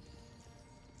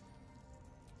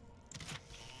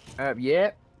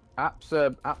 Yep.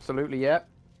 Absolutely, yep.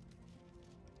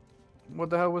 What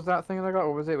the hell was that thing I got?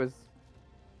 What was it? It was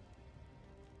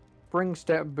spring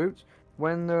step boots.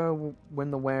 When the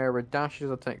wearer dashes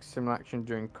or takes similar action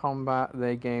during combat,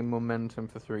 they gain momentum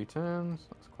for 3 turns.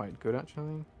 That's quite good,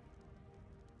 actually.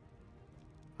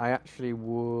 I actually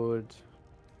would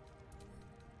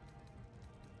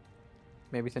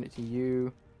maybe send it to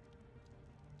you.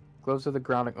 Gloves of the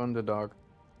Growling Underdog.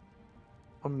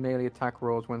 On melee attack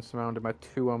rolls when surrounded by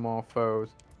 2 or more foes.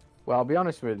 Well, I'll be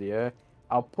honest with you.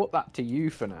 I'll put that to you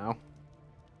for now.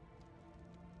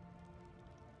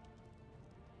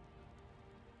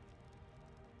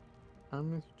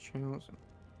 Hammer's chosen.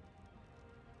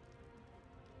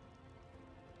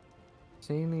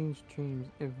 Ceiling's dreams.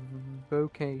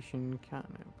 Evocation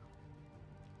cannon.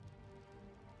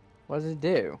 What does it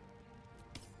do?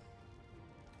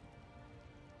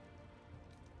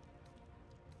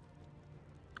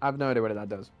 I have no idea what that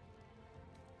does.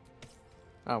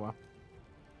 Oh well.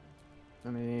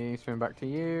 Let me swim back to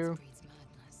you. Breeds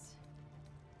madness.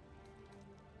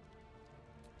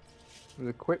 We'll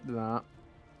equip that.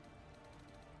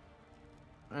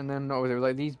 And then what was it? It was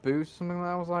like these boots, something like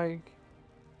that. I was like,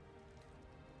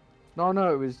 no,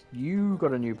 it was you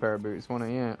got a new pair of boots,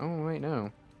 wasn't it? Yeah. Oh wait, no.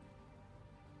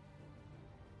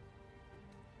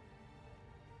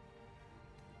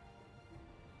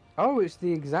 Oh, it's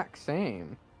the exact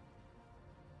same.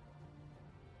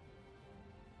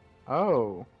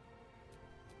 Oh,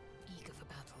 Eager for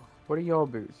battle. what are your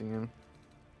boots again?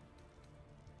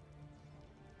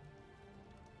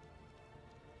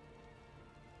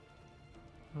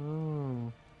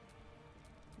 Oh.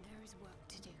 There is work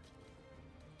to do.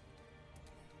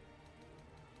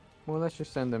 Well, let's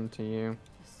just send them to you.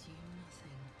 Assume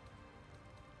nothing.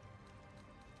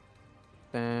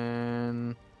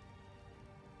 Then...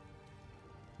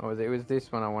 what was it? It was this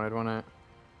one I wanted, wasn't it?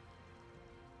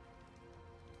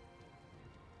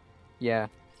 Yeah.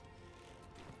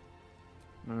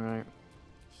 Alright.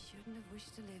 Shouldn't have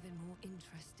wished to live in more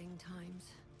interesting times.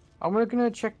 I'm gonna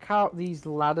check out these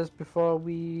ladders before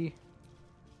we...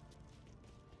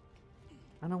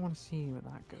 I don't want to see where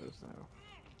that goes, though.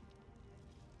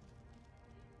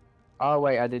 Oh,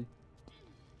 wait, I did...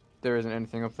 There isn't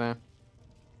anything up there.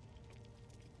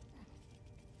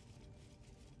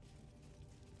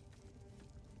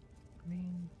 I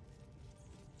mean...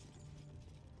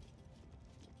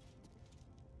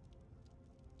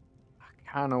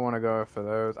 I kind of want to go for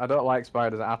those. I don't like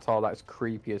spiders at all. That's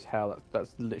creepy as hell.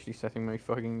 That's literally setting my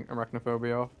fucking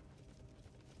arachnophobia off.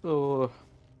 Ugh.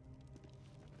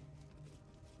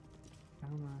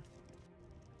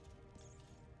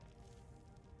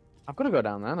 I've got to go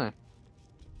down there now.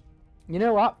 You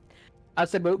know what? I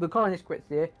said we're calling this quits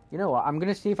here. You know what? I'm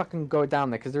going to see if I can go down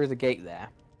there because there is a gate there.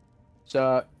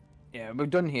 So, yeah, we're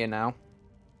done here now.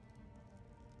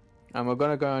 And we're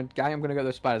going to go... I am going to go to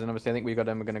the spiders, and obviously I think we got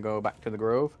them. We're going to go back to the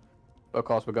grove. But of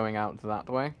course, we're going out that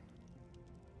way.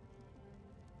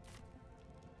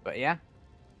 But yeah.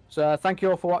 So, thank you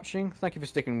all for watching. Thank you for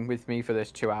sticking with me for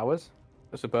this 2 hours,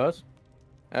 I suppose.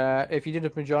 If you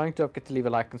did enjoy, don't forget to leave a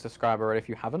like and subscribe already if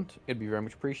you haven't. It'd be very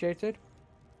much appreciated.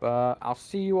 But I'll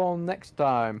see you all next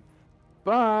time.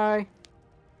 Bye!